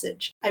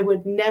passage, I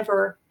would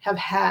never have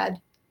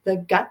had the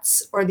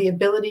guts or the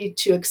ability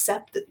to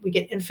accept that we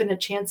get infinite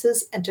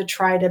chances and to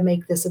try to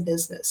make this a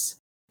business.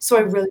 So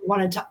I really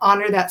wanted to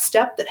honor that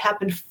step that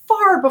happened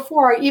far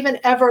before I even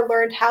ever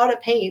learned how to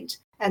paint.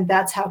 And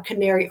that's how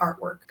Canary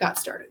Artwork got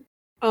started.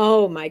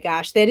 Oh my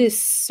gosh, that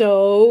is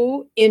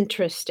so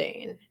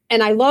interesting.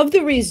 And I love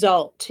the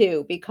result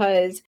too,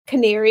 because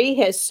Canary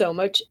has so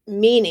much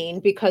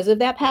meaning because of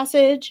that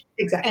passage.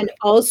 Exactly. And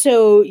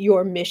also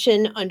your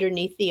mission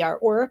underneath the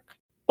artwork.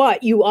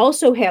 But you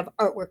also have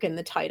artwork in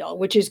the title,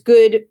 which is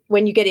good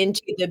when you get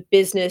into the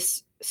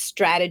business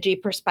strategy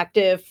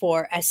perspective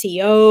for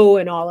SEO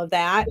and all of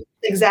that.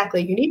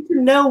 Exactly. You need to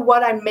know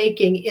what I'm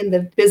making in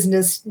the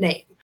business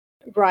name.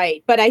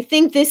 Right. But I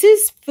think this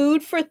is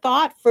food for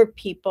thought for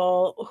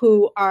people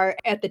who are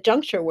at the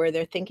juncture where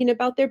they're thinking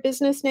about their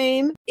business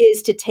name,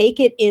 is to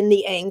take it in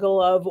the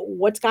angle of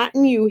what's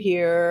gotten you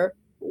here,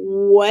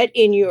 what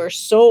in your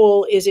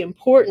soul is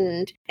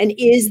important, and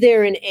is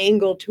there an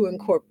angle to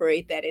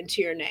incorporate that into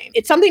your name?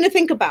 It's something to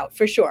think about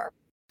for sure.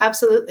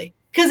 Absolutely.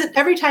 Because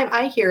every time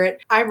I hear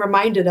it, I'm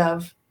reminded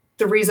of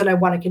the reason I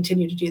want to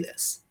continue to do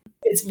this.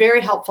 It's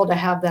very helpful to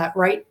have that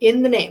right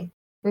in the name.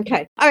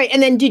 Okay. All right.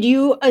 And then did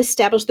you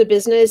establish the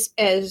business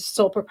as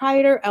sole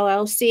proprietor,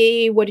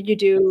 LLC? What did you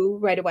do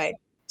right away?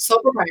 Sole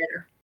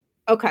proprietor.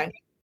 Okay.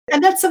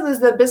 And that's some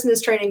of the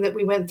business training that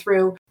we went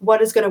through.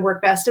 What is going to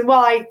work best? And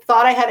while I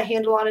thought I had a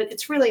handle on it,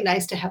 it's really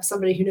nice to have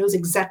somebody who knows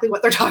exactly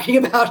what they're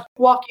talking about,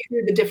 walk you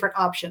through the different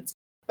options.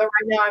 But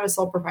right now I'm a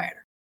sole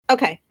proprietor.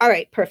 Okay. All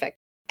right. Perfect.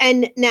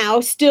 And now,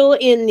 still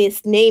in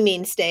this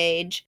naming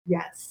stage,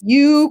 Yes.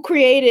 you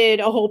created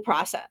a whole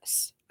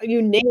process.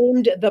 You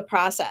named the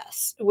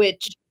process,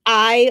 which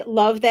I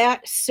love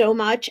that so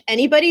much.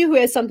 Anybody who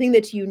has something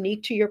that's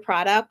unique to your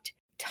product,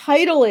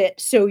 title it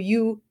so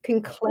you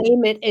can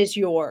claim it as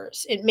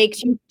yours. It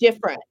makes you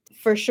different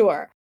for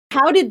sure.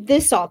 How did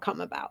this all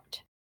come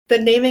about? The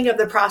naming of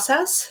the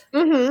process?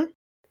 Mm-hmm.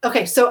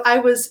 Okay, so I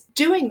was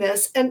doing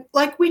this, and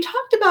like we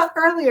talked about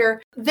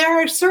earlier,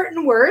 there are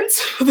certain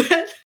words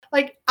that,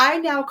 like, I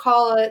now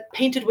call it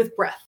painted with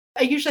breath.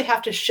 I usually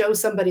have to show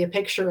somebody a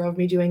picture of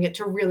me doing it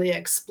to really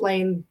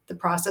explain the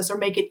process or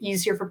make it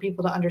easier for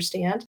people to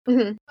understand.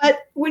 Mm-hmm. But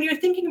when you're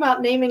thinking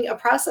about naming a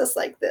process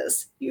like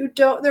this,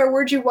 there are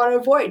words you want to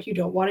avoid. You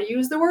don't want to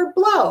use the word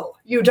blow.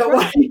 You don't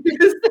want to use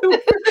the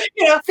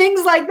word,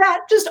 things like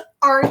that just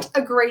aren't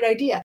a great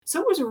idea. So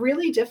it was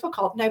really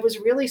difficult. And I was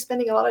really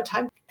spending a lot of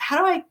time. How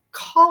do I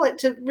call it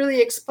to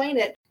really explain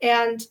it?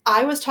 And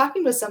I was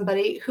talking with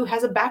somebody who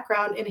has a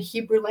background in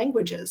Hebrew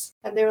languages.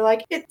 And they were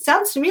like, it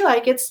sounds to me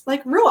like it's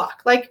like ruach,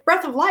 like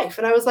breath of life.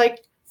 And I was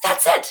like,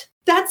 that's it.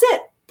 That's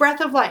it.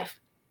 Breath of life.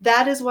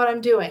 That is what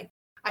I'm doing.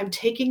 I'm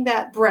taking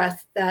that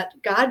breath, that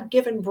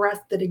God-given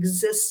breath that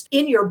exists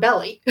in your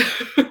belly,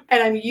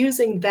 and I'm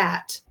using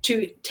that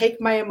to take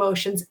my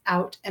emotions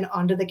out and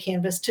onto the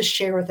canvas to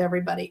share with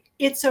everybody.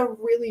 It's a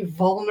really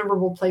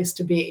vulnerable place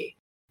to be,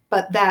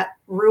 but that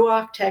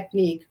Ruach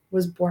technique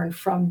was born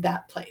from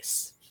that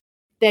place.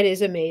 That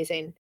is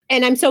amazing.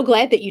 And I'm so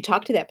glad that you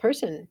talked to that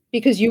person,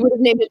 because you would have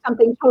named it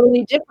something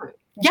totally different.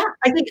 Yeah,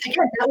 I think,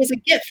 again, that was a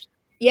gift.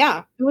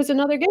 Yeah, it was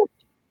another gift.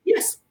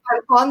 Yes,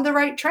 I'm on the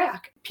right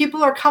track.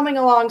 People are coming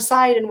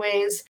alongside in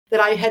ways that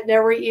I had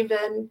never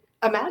even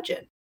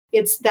imagined.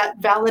 It's that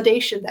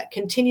validation, that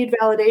continued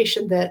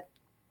validation that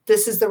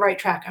this is the right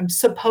track. I'm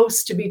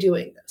supposed to be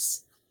doing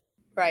this.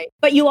 Right.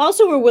 But you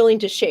also were willing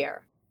to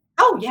share.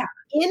 Oh, yeah.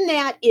 In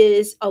that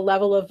is a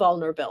level of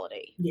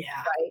vulnerability.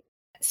 Yeah. Right.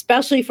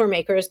 Especially for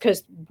makers,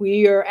 because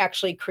we are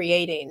actually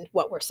creating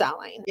what we're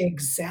selling.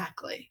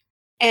 Exactly.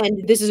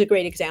 And this is a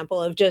great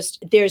example of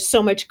just, there's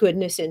so much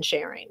goodness in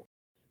sharing.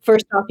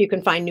 First off, you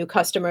can find new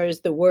customers,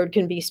 the word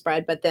can be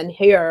spread, but then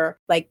here,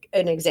 like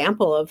an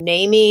example of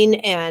naming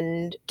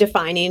and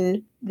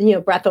defining,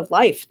 breath of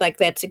life, like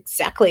that's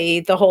exactly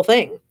the whole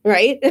thing,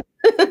 right?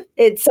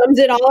 It sums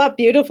it all up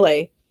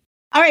beautifully.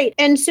 All right.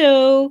 And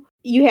so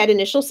you had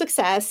initial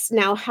success.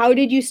 Now, how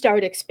did you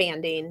start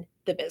expanding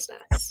the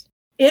business?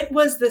 It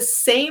was the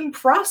same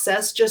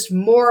process, just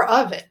more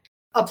of it.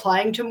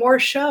 Applying to more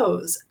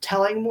shows,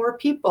 telling more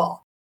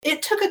people.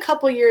 It took a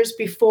couple years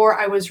before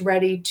I was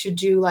ready to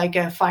do like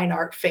a fine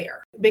art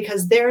fair,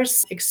 because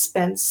there's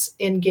expense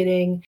in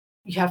getting,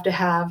 you have to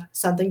have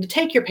something to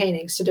take your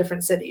paintings to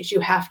different cities. You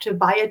have to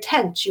buy a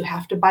tent. You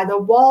have to buy the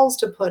walls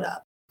to put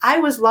up. I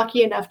was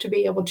lucky enough to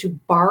be able to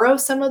borrow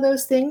some of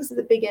those things at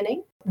the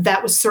beginning.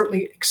 That was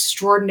certainly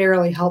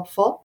extraordinarily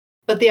helpful.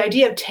 But the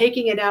idea of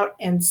taking it out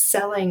and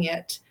selling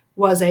it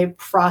was a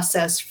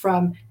process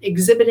from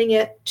exhibiting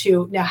it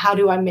to, now how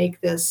do I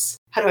make this,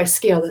 how do I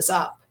scale this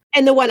up?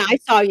 And the one I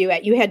saw you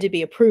at, you had to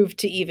be approved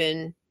to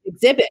even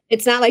exhibit.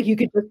 It's not like you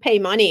could just pay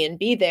money and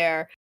be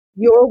there.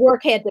 Your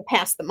work had to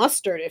pass the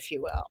mustard, if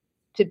you will,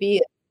 to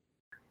be.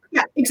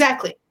 Yeah,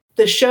 exactly.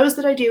 The shows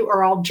that I do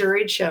are all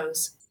juried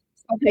shows.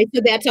 Okay,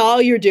 so that's all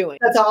you're doing.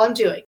 That's all I'm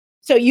doing.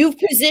 So you've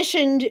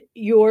positioned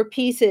your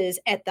pieces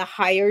at the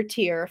higher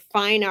tier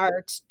fine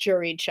arts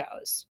juried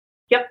shows.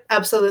 Yep,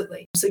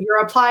 absolutely. So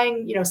you're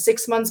applying,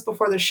 6 months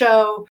before the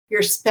show,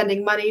 you're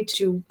spending money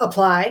to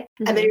apply,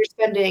 and then you're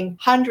spending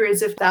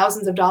hundreds of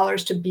thousands of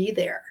dollars to be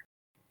there.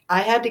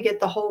 I had to get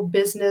the whole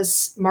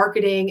business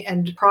marketing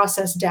and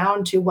process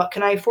down to, what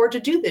can I afford to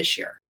do this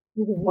year?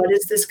 What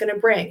is this going to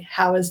bring?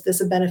 How is this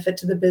a benefit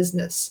to the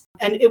business?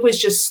 And it was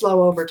just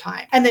slow over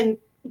time. And then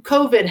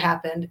COVID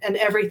happened and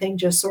everything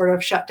just sort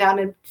of shut down.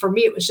 And for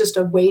me, it was just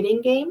a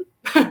waiting game.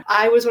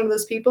 I was one of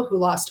those people who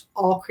lost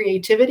all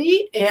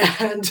creativity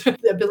and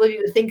the ability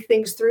to think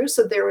things through.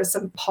 So there was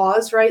some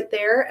pause right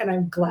there. And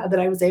I'm glad that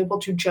I was able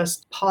to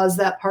just pause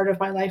that part of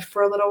my life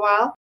for a little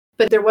while.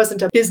 But there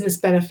wasn't a business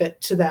benefit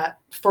to that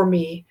for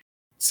me.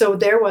 So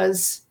there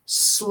was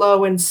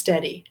slow and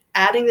steady,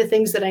 adding the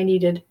things that I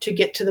needed to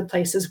get to the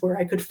places where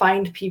I could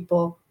find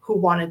people who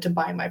wanted to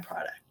buy my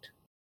product.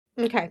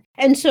 Okay.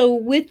 And so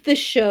with the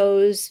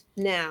shows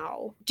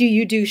now, do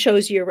you do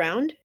shows year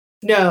round?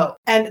 No.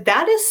 And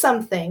that is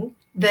something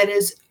that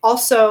is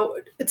also,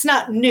 it's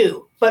not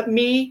new, but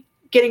me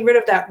getting rid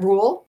of that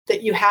rule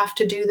that you have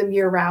to do them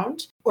year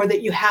round or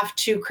that you have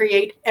to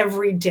create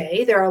every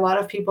day. There are a lot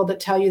of people that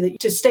tell you that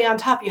to stay on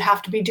top, you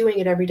have to be doing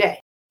it every day.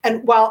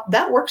 And while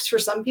that works for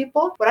some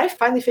people, what I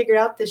finally figured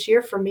out this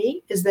year for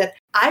me is that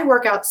I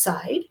work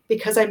outside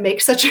because I make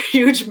such a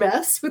huge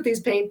mess with these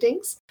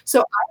paintings.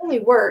 So I only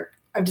work,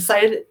 I've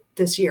decided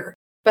this year,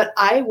 but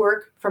I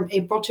work from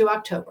April to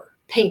October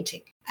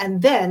painting.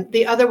 And then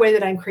the other way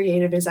that I'm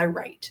creative is I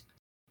write.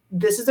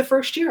 This is the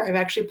first year I've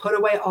actually put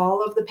away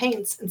all of the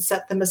paints and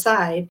set them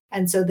aside.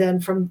 And so then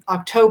from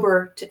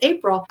October to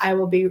April, I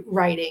will be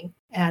writing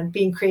and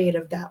being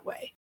creative that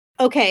way.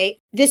 Okay,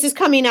 this is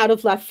coming out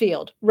of left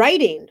field.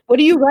 Writing. What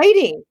are you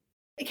writing?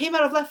 It came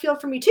out of left field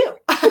for me too.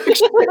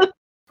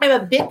 I'm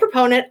a big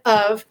proponent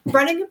of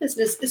running a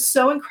business is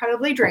so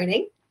incredibly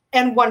draining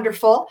and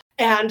wonderful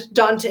and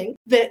daunting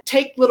that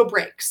take little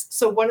breaks.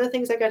 So one of the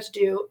things I got to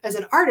do as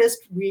an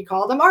artist, we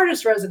call them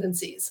artist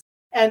residencies.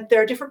 And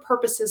there are different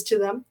purposes to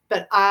them.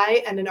 But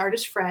I and an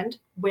artist friend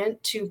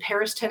went to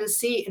Paris,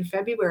 Tennessee in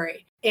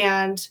February.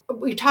 And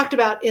we talked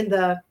about in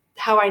the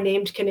How I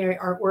Named Canary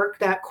artwork,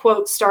 that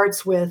quote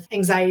starts with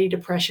anxiety,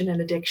 depression,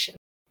 and addiction.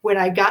 When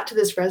I got to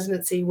this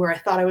residency where I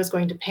thought I was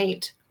going to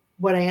paint,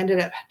 what I ended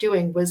up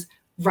doing was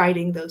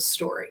writing those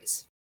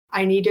stories.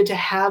 I needed to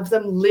have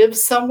them live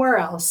somewhere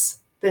else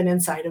than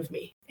inside of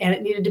me. And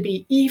it needed to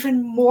be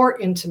even more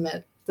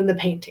intimate than the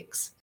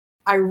paintings.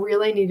 I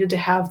really needed to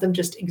have them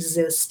just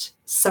exist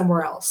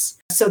somewhere else.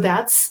 So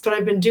that's what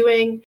I've been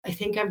doing. I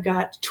think I've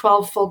got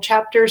 12 full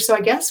chapters. So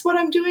I guess what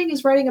I'm doing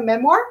is writing a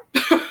memoir.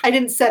 I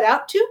didn't set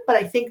out to, but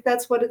I think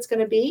that's what it's going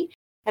to be.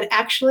 And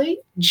actually,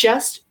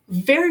 just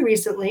very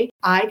recently,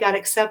 I got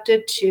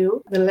accepted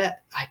to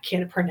I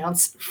can't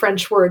pronounce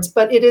French words,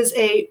 but it is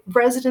a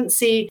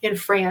residency in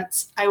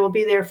France. I will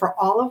be there for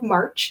all of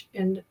March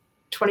in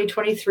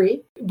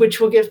 2023, which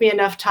will give me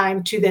enough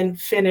time to then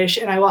finish,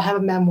 and I will have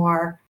a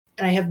memoir.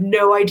 And I have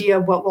no idea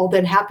what will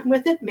then happen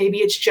with it. Maybe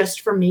it's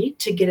just for me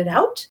to get it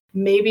out.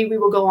 Maybe we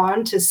will go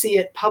on to see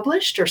it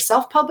published or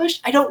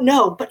self-published. I don't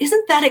know. But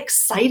isn't that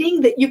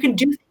exciting that you can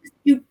do things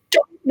you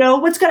don't know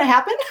what's going to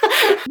happen?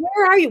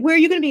 Where are you? Where are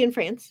you going to be in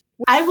France?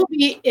 I will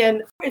be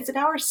it's an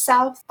hour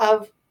south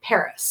of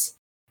Paris.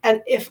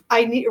 And if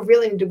I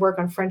really need to work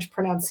on French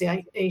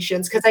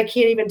pronunciations, because I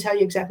can't even tell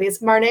you exactly.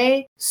 It's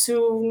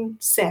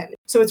Marnay-sur-Seine.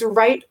 So it's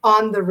right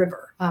on the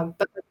river, but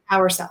an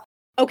hour south.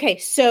 Okay,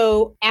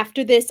 so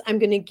after this, I'm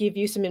going to give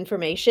you some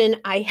information.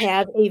 I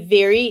have a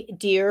very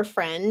dear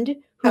friend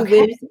who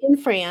lives in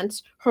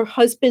France. Her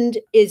husband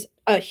is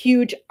a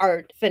huge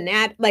art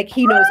fanatic. Like,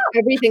 he knows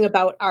everything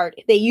about art.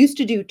 They used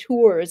to do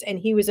tours, and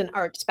he was an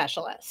art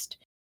specialist.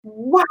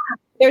 Wow.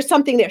 There's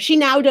something there. She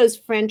now does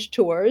French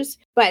tours.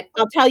 But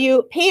I'll tell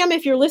you, Pam,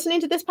 if you're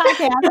listening to this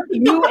podcast,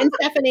 you and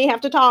Stephanie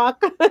have to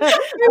talk.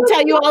 I'll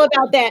tell you all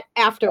about that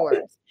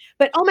afterwards.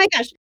 But oh my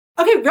gosh.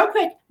 Okay, real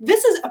quick.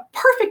 This is a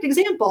perfect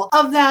example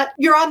of that.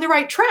 You're on the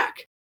right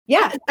track.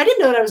 Yeah, I didn't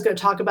know that I was going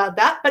to talk about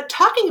that, but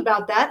talking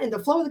about that in the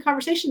flow of the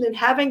conversation and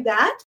having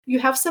that, you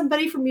have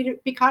somebody for me to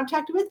be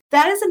contacted with.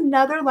 That is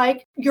another,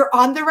 like, you're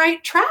on the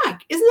right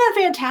track. Isn't that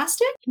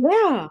fantastic?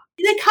 Yeah.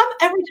 They come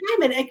every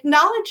time, and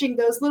acknowledging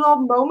those little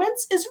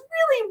moments is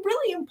really,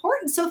 really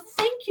important. So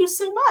thank you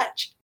so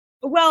much.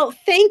 Well,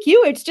 thank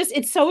you.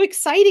 It's so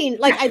exciting.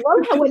 Like, I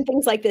love how when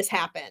things like this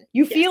happen,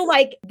 you feel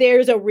like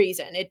there's a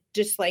reason. It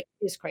just like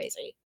is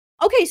crazy.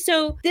 Okay,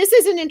 so this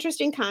is an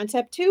interesting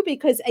concept too,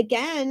 because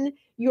again,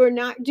 you're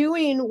not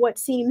doing what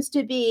seems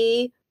to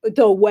be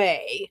the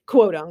way,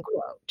 quote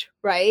unquote,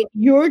 right?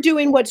 You're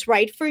doing what's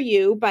right for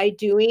you by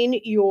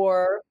doing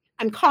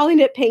I'm calling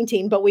it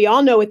painting, but we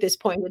all know at this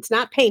point it's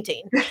not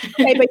painting.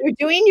 Okay, but you're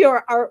doing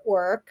your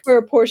artwork for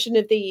a portion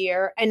of the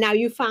year, and now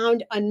you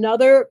found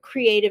another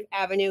creative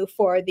avenue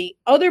for the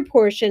other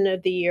portion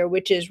of the year,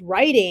 which is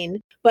writing.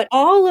 But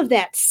all of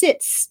that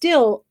sits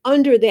still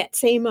under that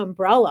same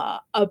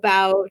umbrella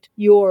about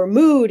your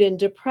mood and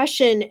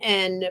depression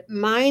and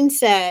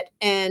mindset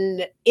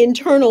and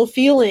internal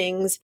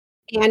feelings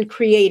and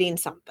creating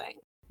something.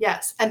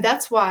 Yes. And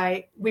that's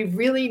why we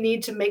really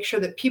need to make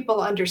sure that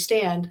people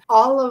understand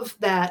all of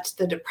that,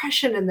 the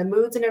depression and the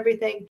moods and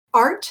everything,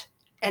 art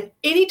and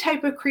any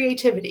type of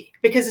creativity.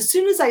 Because as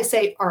soon as I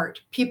say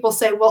art, people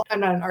say, well, I'm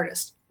not an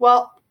artist.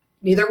 Well,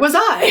 neither was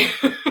I.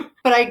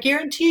 But I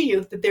guarantee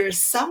you that there is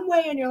some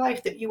way in your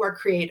life that you are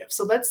creative.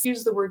 So let's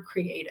use the word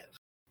creative.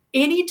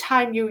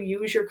 Anytime you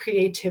use your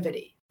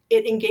creativity,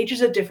 it engages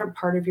a different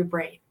part of your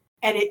brain.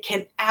 And it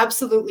can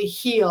absolutely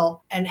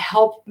heal and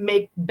help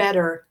make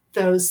better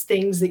those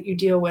things that you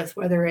deal with,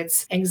 whether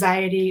it's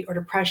anxiety or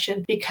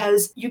depression,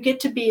 because you get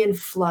to be in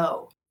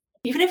flow.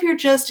 Even if you're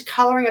just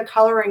coloring a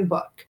coloring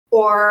book,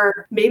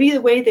 or maybe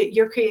the way that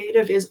you're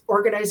creative is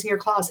organizing your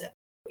closet.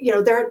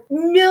 There are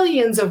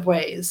millions of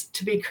ways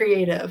to be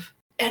creative.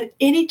 And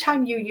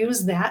anytime you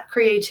use that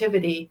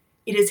creativity,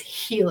 it is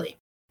healing.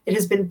 It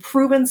has been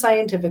proven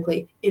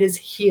scientifically, it is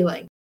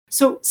healing.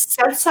 So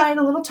set aside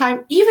a little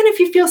time, even if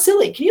you feel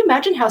silly. Can you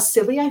imagine how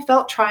silly I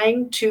felt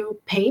trying to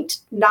paint,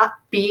 not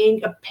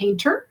being a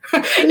painter?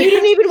 And you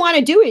didn't even want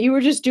to do it. You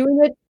were just doing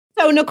it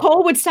so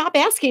Nicole would stop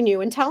asking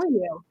you and telling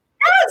you.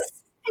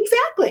 Yes,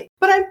 exactly.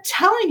 But I'm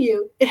telling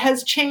you, it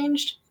has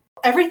changed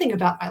everything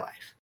about my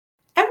life.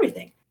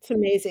 Everything. It's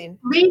amazing.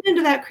 Lean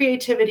into that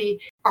creativity.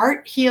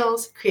 Art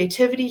heals,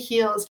 creativity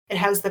heals. It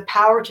has the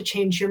power to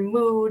change your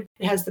mood.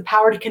 It has the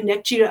power to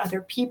connect you to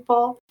other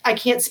people. I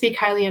can't speak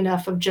highly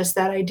enough of just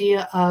that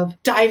idea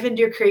of dive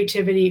into your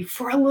creativity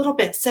for a little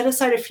bit. Set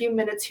aside a few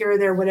minutes here or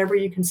there, whatever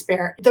you can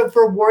spare. The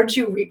rewards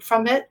you reap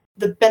from it,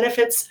 the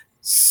benefits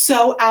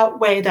so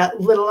outweigh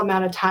that little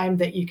amount of time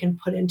that you can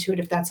put into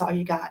it if that's all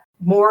you got.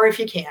 More if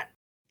you can.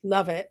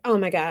 Love it. Oh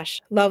my gosh.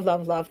 Love,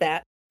 love, love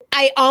that.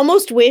 I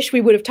almost wish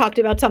we would have talked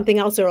about something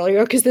else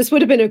earlier, because this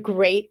would have been a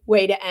great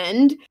way to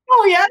end.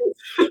 Oh,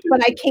 yes.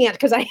 But I can't,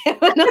 because I have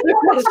another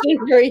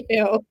question for you.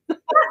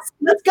 Yes,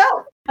 let's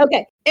go.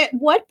 Okay. At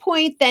what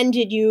point then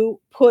did you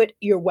put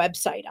your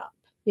website up?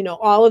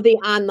 All of the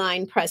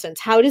online presence.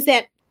 How does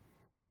that?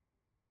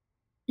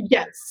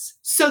 Yes.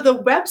 So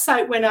the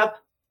website went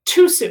up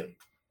too soon.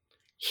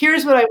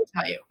 Here's what I will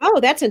tell you. Oh,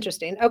 that's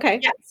interesting. Okay.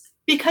 Yes.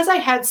 Because I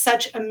had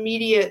such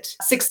immediate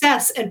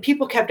success and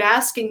people kept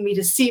asking me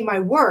to see my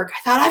work, I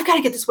thought, I've got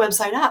to get this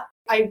website up.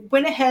 I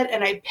went ahead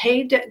and I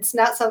paid it. It's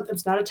not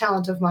a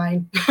talent of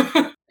mine.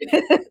 That's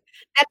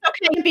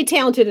okay to be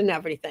talented in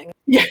everything.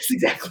 Yes,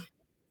 exactly.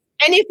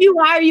 And if you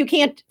are, you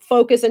can't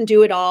focus and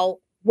do it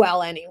all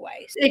well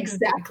anyway.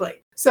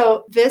 Exactly.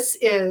 So this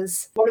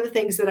is one of the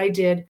things that I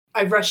did.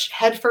 I rushed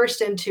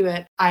headfirst into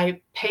it.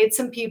 I paid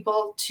some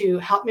people to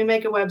help me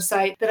make a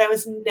website that I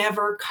was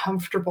never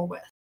comfortable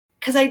with.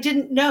 Because I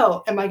didn't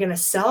know, am I going to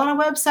sell on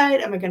a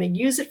website? Am I going to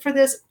use it for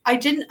this? I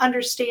didn't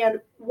understand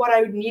what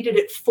I needed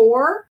it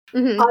for,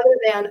 other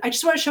than I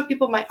just want to show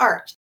people my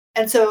art.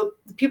 And so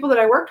the people that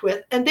I worked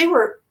with, and they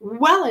were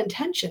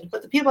well-intentioned,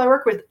 but the people I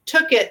worked with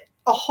took it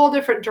a whole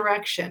different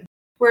direction.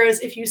 Whereas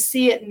if you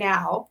see it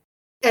now,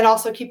 and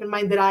also keep in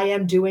mind that I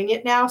am doing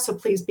it now, so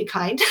please be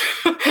kind.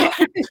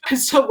 I'm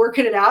still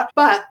working it out.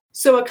 But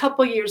so a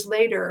couple years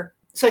later,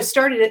 so I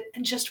started it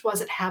and just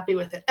wasn't happy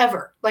with it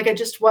ever. Like I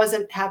just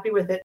wasn't happy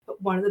with it.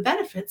 But one of the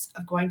benefits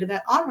of going to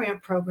that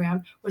on-ramp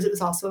program was it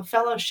was also a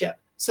fellowship.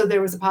 So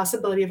there was a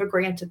possibility of a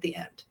grant at the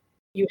end.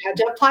 You had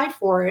to apply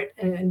for it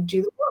and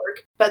do the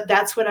work. But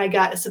that's when I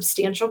got a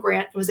substantial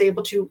grant and was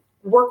able to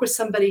work with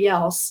somebody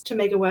else to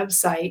make a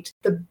website,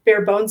 the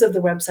bare bones of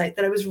the website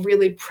that I was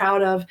really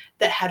proud of,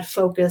 that had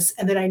focus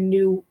and that I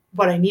knew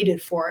what I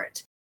needed for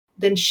it.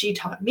 Then she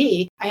taught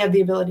me. I have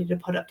the ability to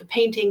put up the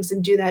paintings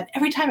and do that.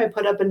 Every time I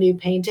put up a new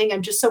painting,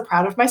 I'm just so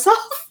proud of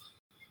myself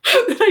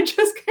that I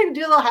just kind of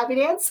do a little happy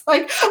dance.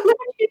 Like, look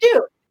what you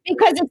do.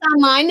 Because it's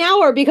online now,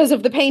 or because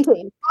of the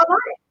painting? Online.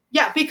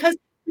 Yeah, because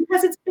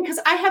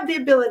I have the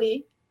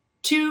ability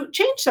to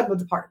change some of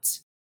the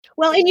parts.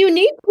 Well, and you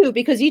need to,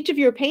 because each of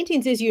your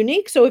paintings is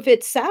unique. So if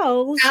it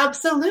sells,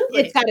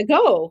 absolutely, it's got to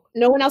go.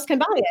 No one else can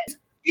buy it.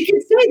 You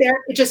can stay there.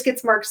 It just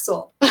gets marked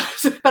sold.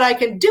 But I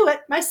can do it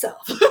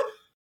myself.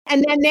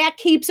 And then that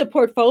keeps a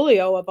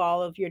portfolio of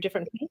all of your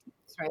different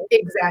paintings, right?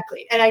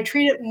 Exactly. And I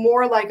treat it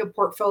more like a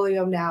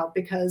portfolio now,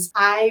 because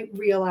I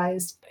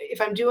realized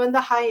if I'm doing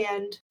the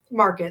high-end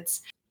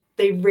markets,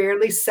 they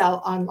rarely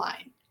sell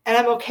online. And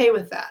I'm okay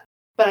with that.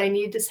 But I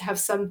need to have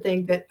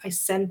something that I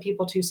send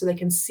people to so they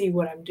can see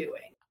what I'm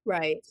doing.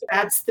 Right. So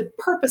that's the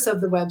purpose of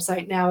the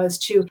website now, is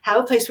to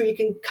have a place where you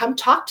can come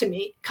talk to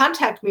me,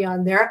 contact me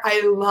on there.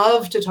 I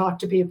love to talk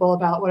to people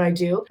about what I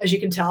do, as you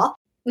can tell.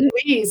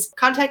 Please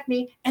contact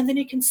me, and then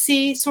you can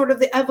see sort of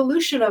the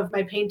evolution of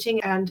my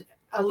painting and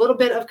a little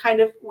bit of kind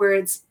of where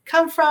it's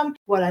come from,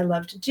 what I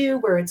love to do,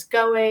 where it's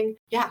going.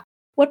 Yeah.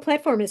 What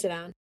platform is it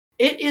on?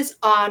 It is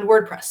on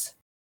WordPress.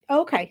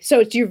 Okay. So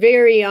it's your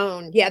very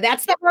own. Yeah,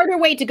 that's the harder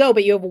way to go,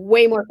 but you have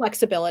way more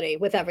flexibility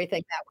with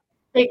everything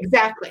that way.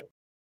 Exactly.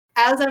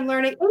 As I'm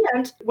learning,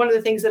 and one of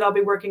the things that I'll be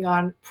working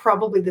on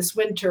probably this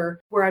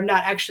winter, where I'm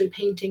not actually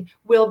painting,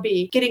 will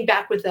be getting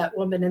back with that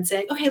woman and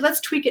saying, okay, let's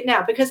tweak it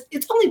now, because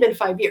it's only been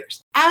 5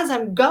 years. As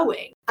I'm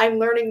going, I'm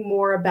learning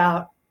more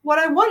about what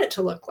I want it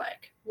to look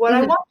like, what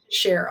I want to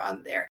share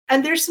on there.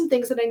 And there's some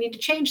things that I need to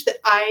change that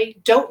I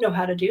don't know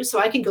how to do. So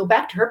I can go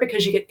back to her,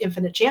 because you get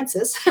infinite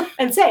chances,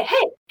 and say,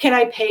 hey, can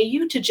I pay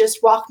you to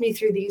just walk me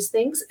through these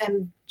things?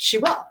 And she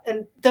will.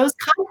 And those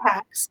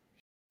contacts,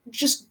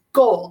 just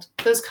gold.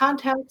 Those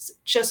contacts,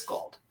 just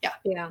gold. Yeah.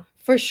 Yeah,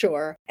 for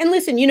sure. And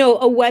listen,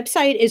 a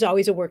website is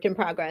always a work in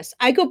progress.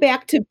 I go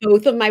back to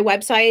both of my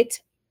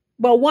websites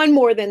well, one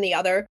more than the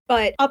other,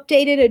 but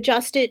update it,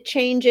 adjust it,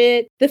 change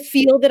it. The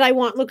feel that I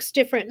want looks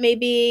different,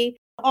 maybe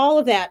all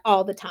of that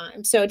all the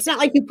time. So it's not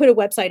like you put a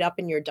website up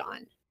and you're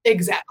done.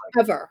 Exactly.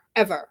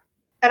 Ever.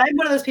 And I'm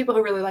one of those people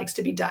who really likes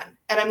to be done.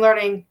 And I'm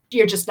learning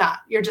you're just not.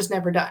 You're just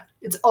never done.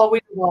 It's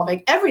always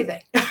evolving,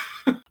 everything.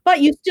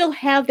 But you still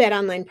have that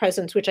online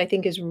presence, which I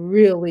think is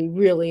really,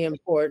 really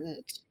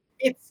important.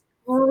 It's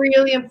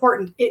really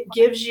important. It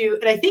gives you,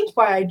 and I think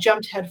why I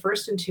jumped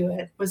headfirst into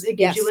it was it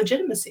gives you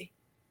legitimacy.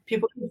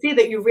 People can see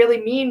that you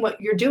really mean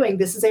what you're doing.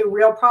 This is a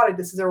real product.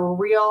 This is a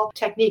real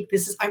technique.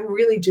 I'm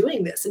really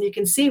doing this. And you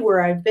can see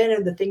where I've been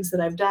and the things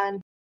that I've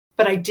done.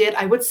 But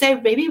I would say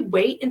maybe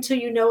wait until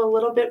you know a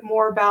little bit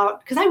more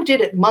about, because I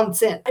did it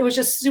months in. It was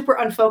just super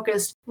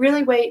unfocused.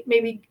 Really wait,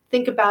 maybe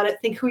think about it,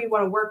 think who you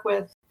want to work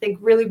with, think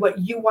really what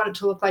you want it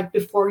to look like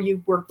before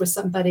you work with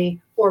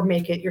somebody or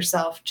make it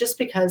yourself, just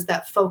because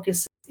that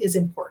focus is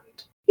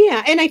important.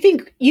 Yeah. And I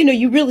think,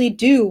 you really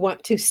do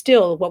want to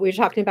still, what we were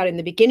talking about in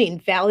the beginning,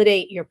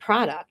 validate your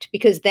product,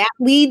 because that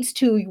leads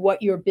to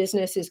what your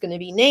business is going to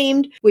be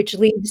named, which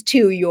leads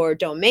to your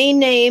domain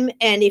name.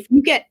 And if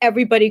you get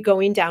everybody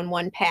going down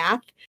one path,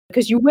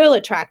 because you will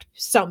attract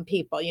some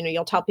people,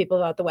 you'll tell people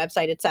about the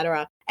website, et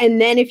cetera. And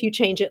then if you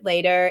change it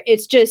later,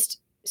 it's just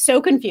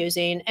so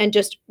confusing and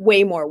just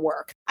way more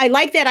work. I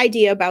like that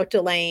idea about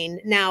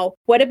delaying. Now,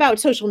 what about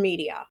social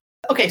media?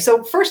 Okay,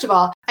 so first of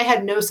all, I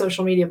had no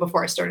social media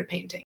before I started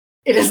painting.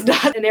 It is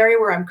not an area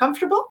where I'm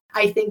comfortable.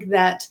 I think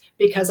that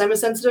because I'm a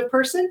sensitive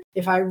person,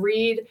 if I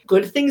read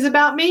good things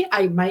about me,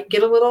 I might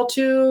get a little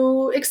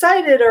too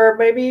excited or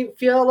maybe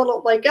feel a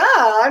little like,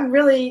 I'm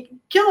really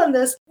killing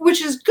this,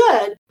 which is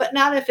good, but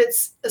not if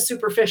it's a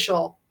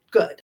superficial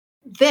good.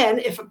 Then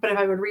if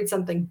I would read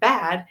something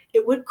bad,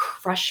 it would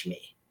crush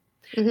me.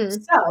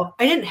 Mm-hmm. So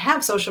I didn't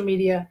have social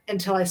media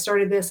until I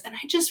started this. And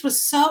I just was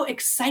so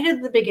excited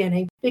at the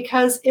beginning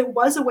because it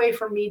was a way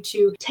for me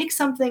to take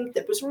something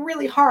that was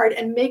really hard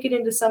and make it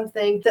into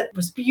something that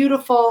was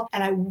beautiful.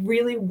 And I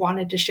really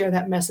wanted to share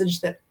that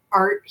message that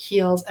art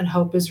heals and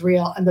hope is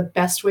real. And the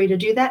best way to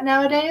do that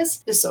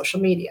nowadays is social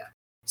media.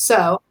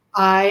 So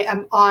I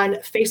am on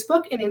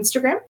Facebook and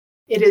Instagram.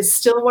 It is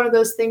still one of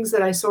those things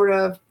that I sort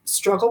of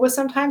struggle with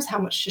sometimes, how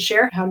much to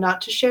share, how not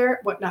to share,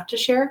 what not to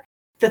share.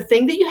 The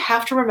thing that you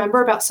have to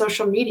remember about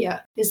social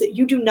media is that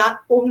you do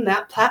not own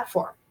that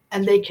platform,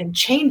 and they can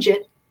change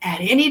it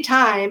at any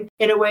time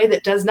in a way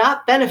that does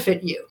not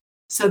benefit you.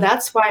 So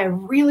that's why I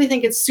really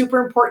think it's super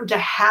important to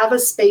have a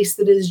space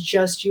that is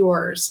just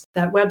yours.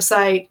 That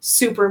website,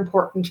 super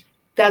important.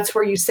 That's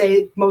where you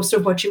say most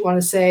of what you want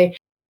to say.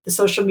 The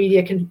social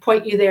media can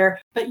point you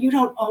there, but you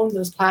don't own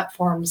those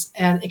platforms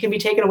and it can be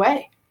taken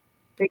away.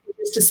 They can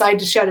just decide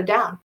to shut it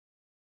down.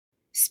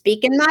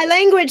 Speaking my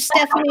language,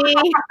 Stephanie.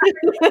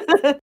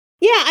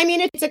 Yeah, I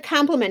mean, it's a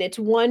compliment. It's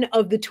one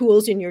of the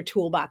tools in your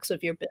toolbox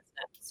of your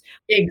business.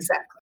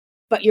 Exactly.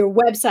 But your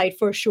website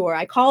for sure.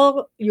 I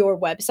call your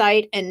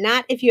website, and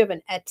not if you have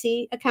an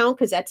Etsy account,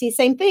 because Etsy,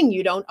 same thing.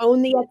 You don't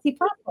own the Etsy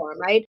platform,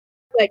 right?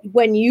 But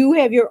when you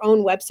have your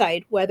own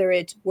website, whether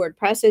it's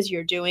WordPress as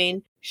you're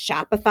doing,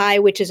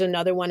 Shopify, which is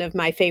another one of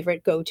my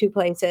favorite go-to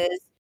places.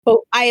 But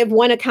I have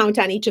one account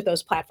on each of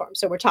those platforms.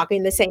 So we're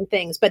talking the same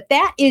things. But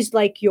that is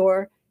like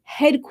your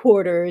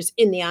headquarters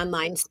in the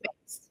online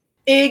space.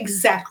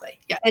 Exactly.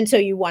 Yeah. And so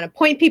you want to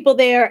point people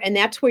there, and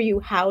that's where you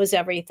house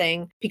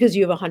everything because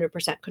you have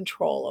 100%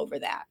 control over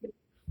that.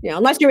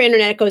 Unless your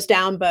internet goes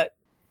down, but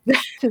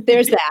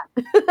there's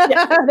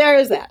that. There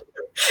is that.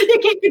 You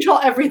can't control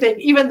everything,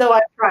 even though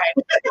I've tried.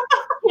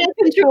 Can't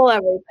control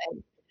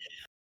everything.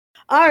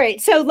 All right.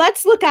 So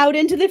let's look out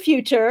into the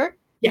future.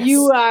 Yes.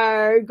 You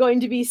are going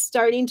to be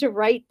starting to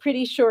write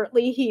pretty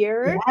shortly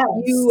here. Yes.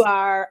 You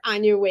are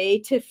on your way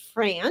to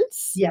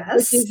France.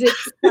 Yes. Which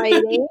is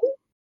exciting.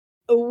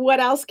 What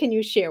else can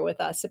you share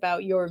with us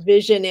about your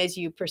vision as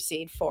you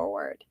proceed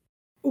forward?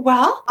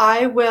 Well,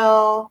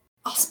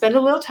 I'll spend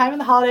a little time in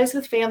the holidays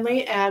with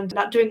family and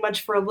not doing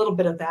much for a little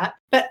bit of that.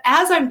 But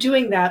as I'm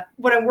doing that,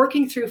 what I'm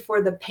working through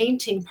for the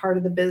painting part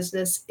of the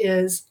business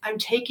is I'm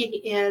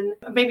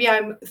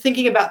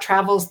thinking about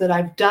travels that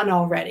I've done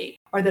already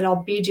or that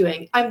I'll be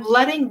doing. I'm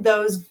letting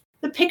the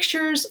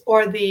pictures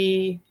or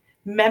the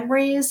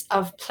memories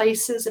of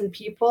places and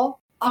people,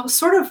 I'll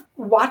sort of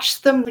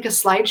watch them like a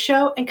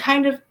slideshow and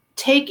kind of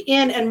take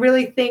in and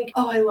really think,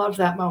 oh, I love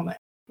that moment.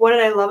 What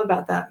did I love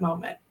about that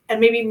moment? And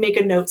maybe make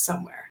a note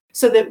somewhere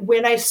so that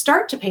when I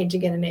start to paint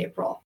again in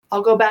April,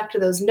 I'll go back to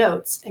those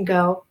notes and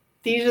go,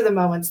 these are the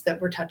moments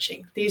that we're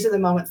touching. These are the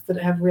moments that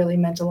have really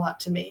meant a lot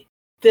to me.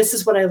 This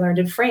is what I learned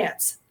in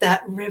France,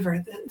 that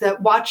river,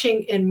 that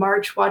watching in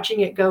March,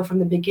 watching it go from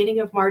the beginning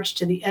of March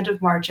to the end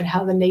of March and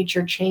how the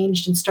nature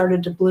changed and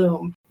started to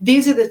bloom.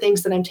 These are the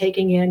things that I'm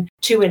taking in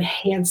to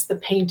enhance the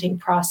painting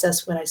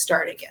process when I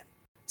start again.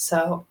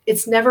 So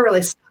it's never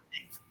really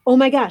stopping. Oh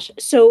my gosh.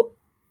 So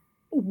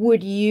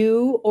would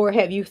you, or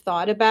have you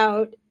thought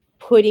about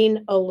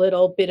putting a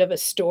little bit of a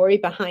story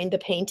behind the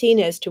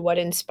painting as to what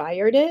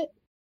inspired it?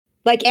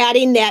 Like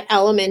adding that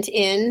element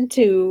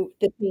into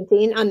the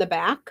painting on the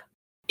back?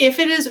 If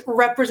it is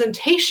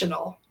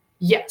representational,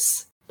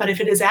 yes. But if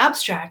it is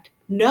abstract,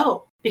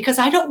 no, because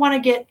I don't want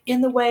to get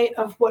in the way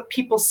of what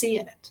people see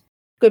in it.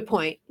 Good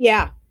point.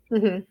 Yeah.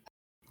 Mm-hmm.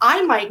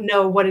 I might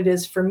know what it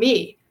is for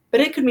me, but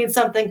it could mean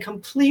something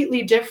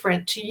completely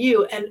different to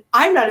you. And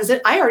I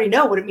already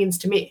know what it means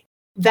to me.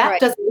 That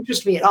doesn't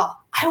interest me at all.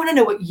 I want to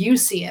know what you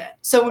see in it.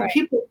 So when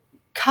people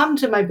come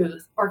to my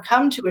booth or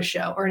come to a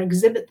show or an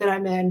exhibit that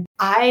I'm in,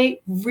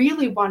 I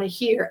really want to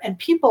hear. And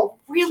people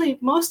really,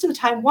 most of the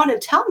time, want to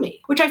tell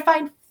me, which I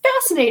find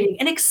fascinating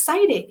and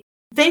exciting.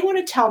 They want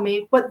to tell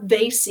me what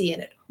they see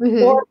in it, or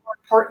more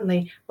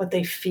importantly, what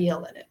they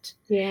feel in it.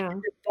 Yeah.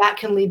 And that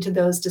can lead to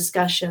those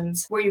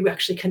discussions where you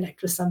actually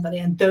connect with somebody.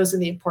 And those are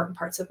the important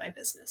parts of my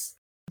business.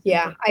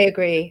 Yeah, I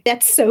agree.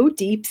 That's so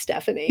deep,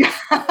 Stephanie.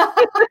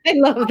 I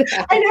love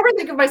that. I never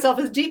think of myself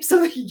as deep,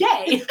 so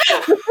yay.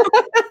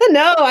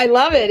 No, I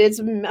love it. It's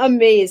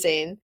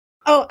amazing.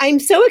 Oh, I'm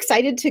so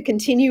excited to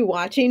continue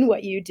watching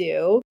what you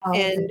do.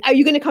 And are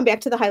you going to come back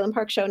to the Highland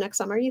Park show next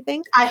summer, you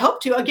think? I hope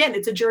to. Again,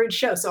 it's a juried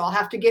show, so I'll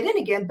have to get in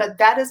again, but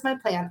that is my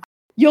plan.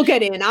 You'll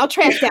get in. I'll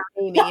track down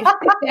Amy if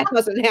that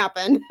doesn't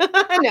happen.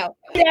 No,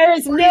 there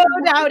is no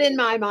doubt in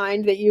my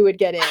mind that you would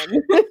get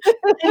in.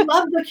 I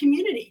love the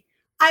community.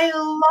 I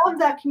love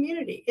that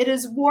community. It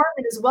is warm.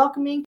 It is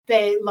welcoming.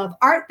 They love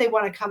art. They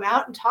want to come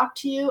out and talk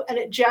to you. And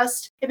it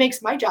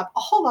makes my job a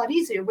whole lot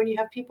easier when you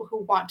have people who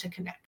want to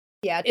connect.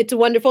 Yeah, it's a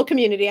wonderful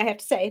community, I have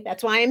to say.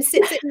 That's why I'm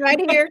sitting right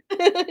here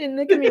in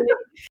the community.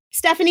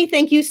 Stephanie,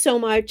 thank you so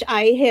much.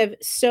 I have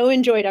so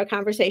enjoyed our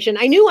conversation.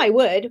 I knew I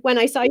would. When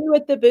I saw you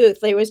at the booth,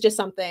 there was just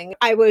something.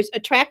 I was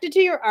attracted to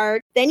your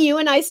art. Then you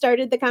and I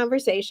started the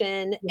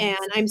conversation. Yes.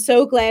 And I'm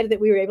so glad that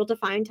we were able to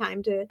find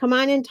time to come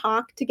on and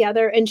talk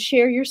together and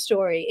share your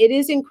story. It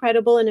is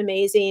incredible and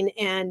amazing.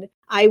 And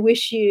I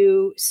wish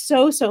you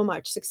so, so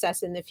much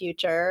success in the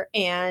future.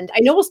 And I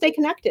know we'll stay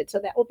connected. So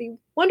that will be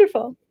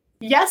wonderful.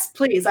 Yes,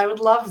 please. I would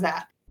love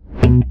that.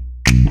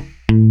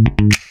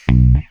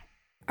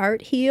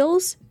 Art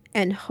heals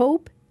and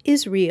hope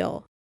is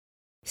real.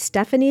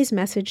 Stephanie's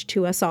message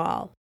to us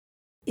all.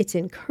 It's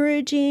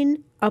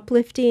encouraging,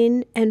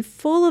 uplifting, and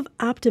full of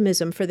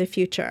optimism for the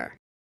future.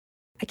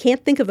 I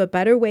can't think of a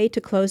better way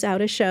to close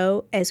out a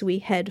show as we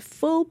head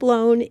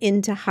full-blown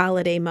into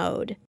holiday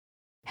mode.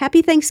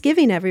 Happy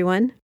Thanksgiving,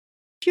 everyone.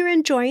 If you're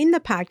enjoying the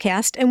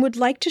podcast and would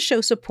like to show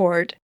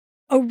support,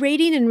 a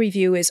rating and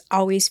review is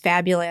always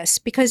fabulous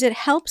because it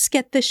helps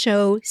get the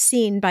show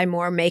seen by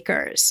more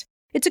makers.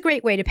 It's a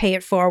great way to pay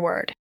it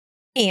forward.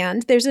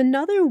 And there's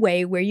another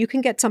way where you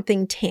can get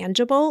something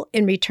tangible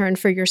in return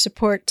for your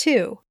support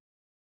too.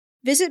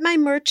 Visit my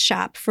merch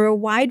shop for a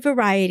wide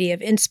variety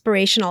of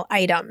inspirational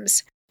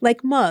items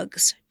like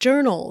mugs,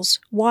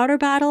 journals, water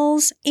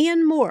bottles,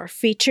 and more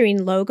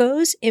featuring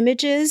logos,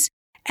 images,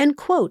 and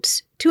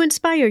quotes to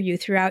inspire you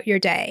throughout your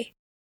day.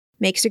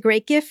 Makes a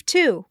great gift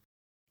too.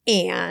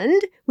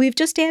 And we've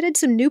just added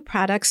some new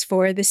products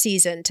for the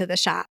season to the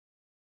shop.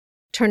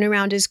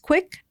 Turnaround is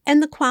quick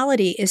and the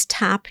quality is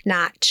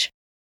top-notch.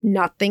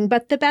 Nothing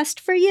but the best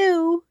for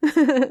you.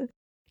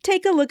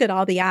 Take a look at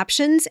all the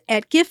options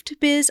at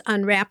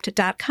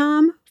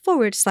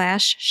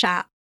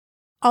giftbizunwrapped.com/shop.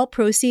 All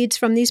proceeds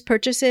from these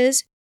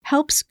purchases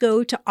helps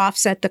go to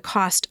offset the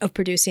cost of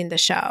producing the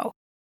show.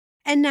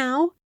 And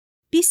now,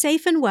 be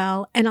safe and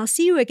well, and I'll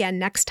see you again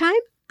next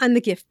time on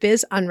the Gift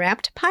Biz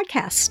Unwrapped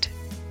podcast.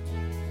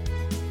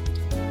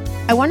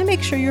 I want to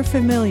make sure you're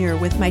familiar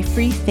with my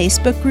free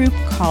Facebook group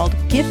called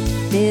Gift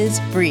Biz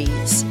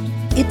Breeze.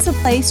 It's a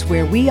place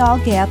where we all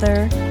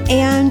gather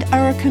and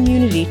are a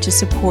community to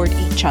support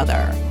each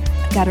other.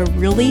 I've got a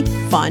really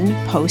fun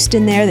post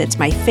in there that's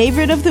my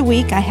favorite of the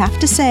week, I have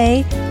to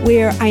say,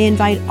 where I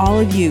invite all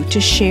of you to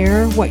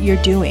share what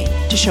you're doing,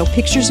 to show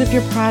pictures of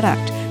your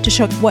product, to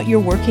show what you're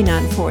working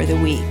on for the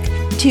week,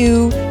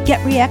 to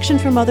get reaction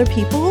from other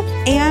people,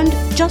 and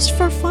just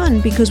for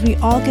fun because we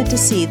all get to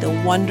see the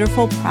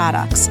wonderful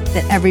products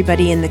that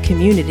everybody in the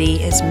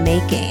community is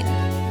making.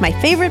 My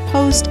favorite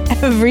post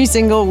every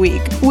single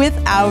week,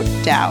 without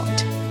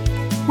doubt.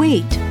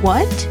 Wait,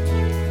 what?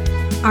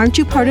 Aren't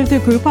you part of the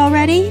group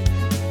already?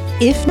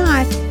 If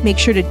not, make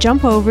sure to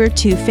jump over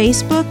to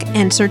Facebook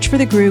and search for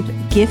the group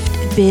Gift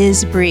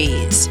Biz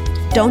Breeze.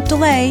 Don't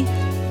delay.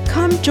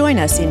 Come join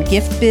us in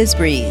Gift Biz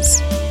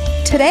Breeze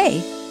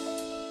today.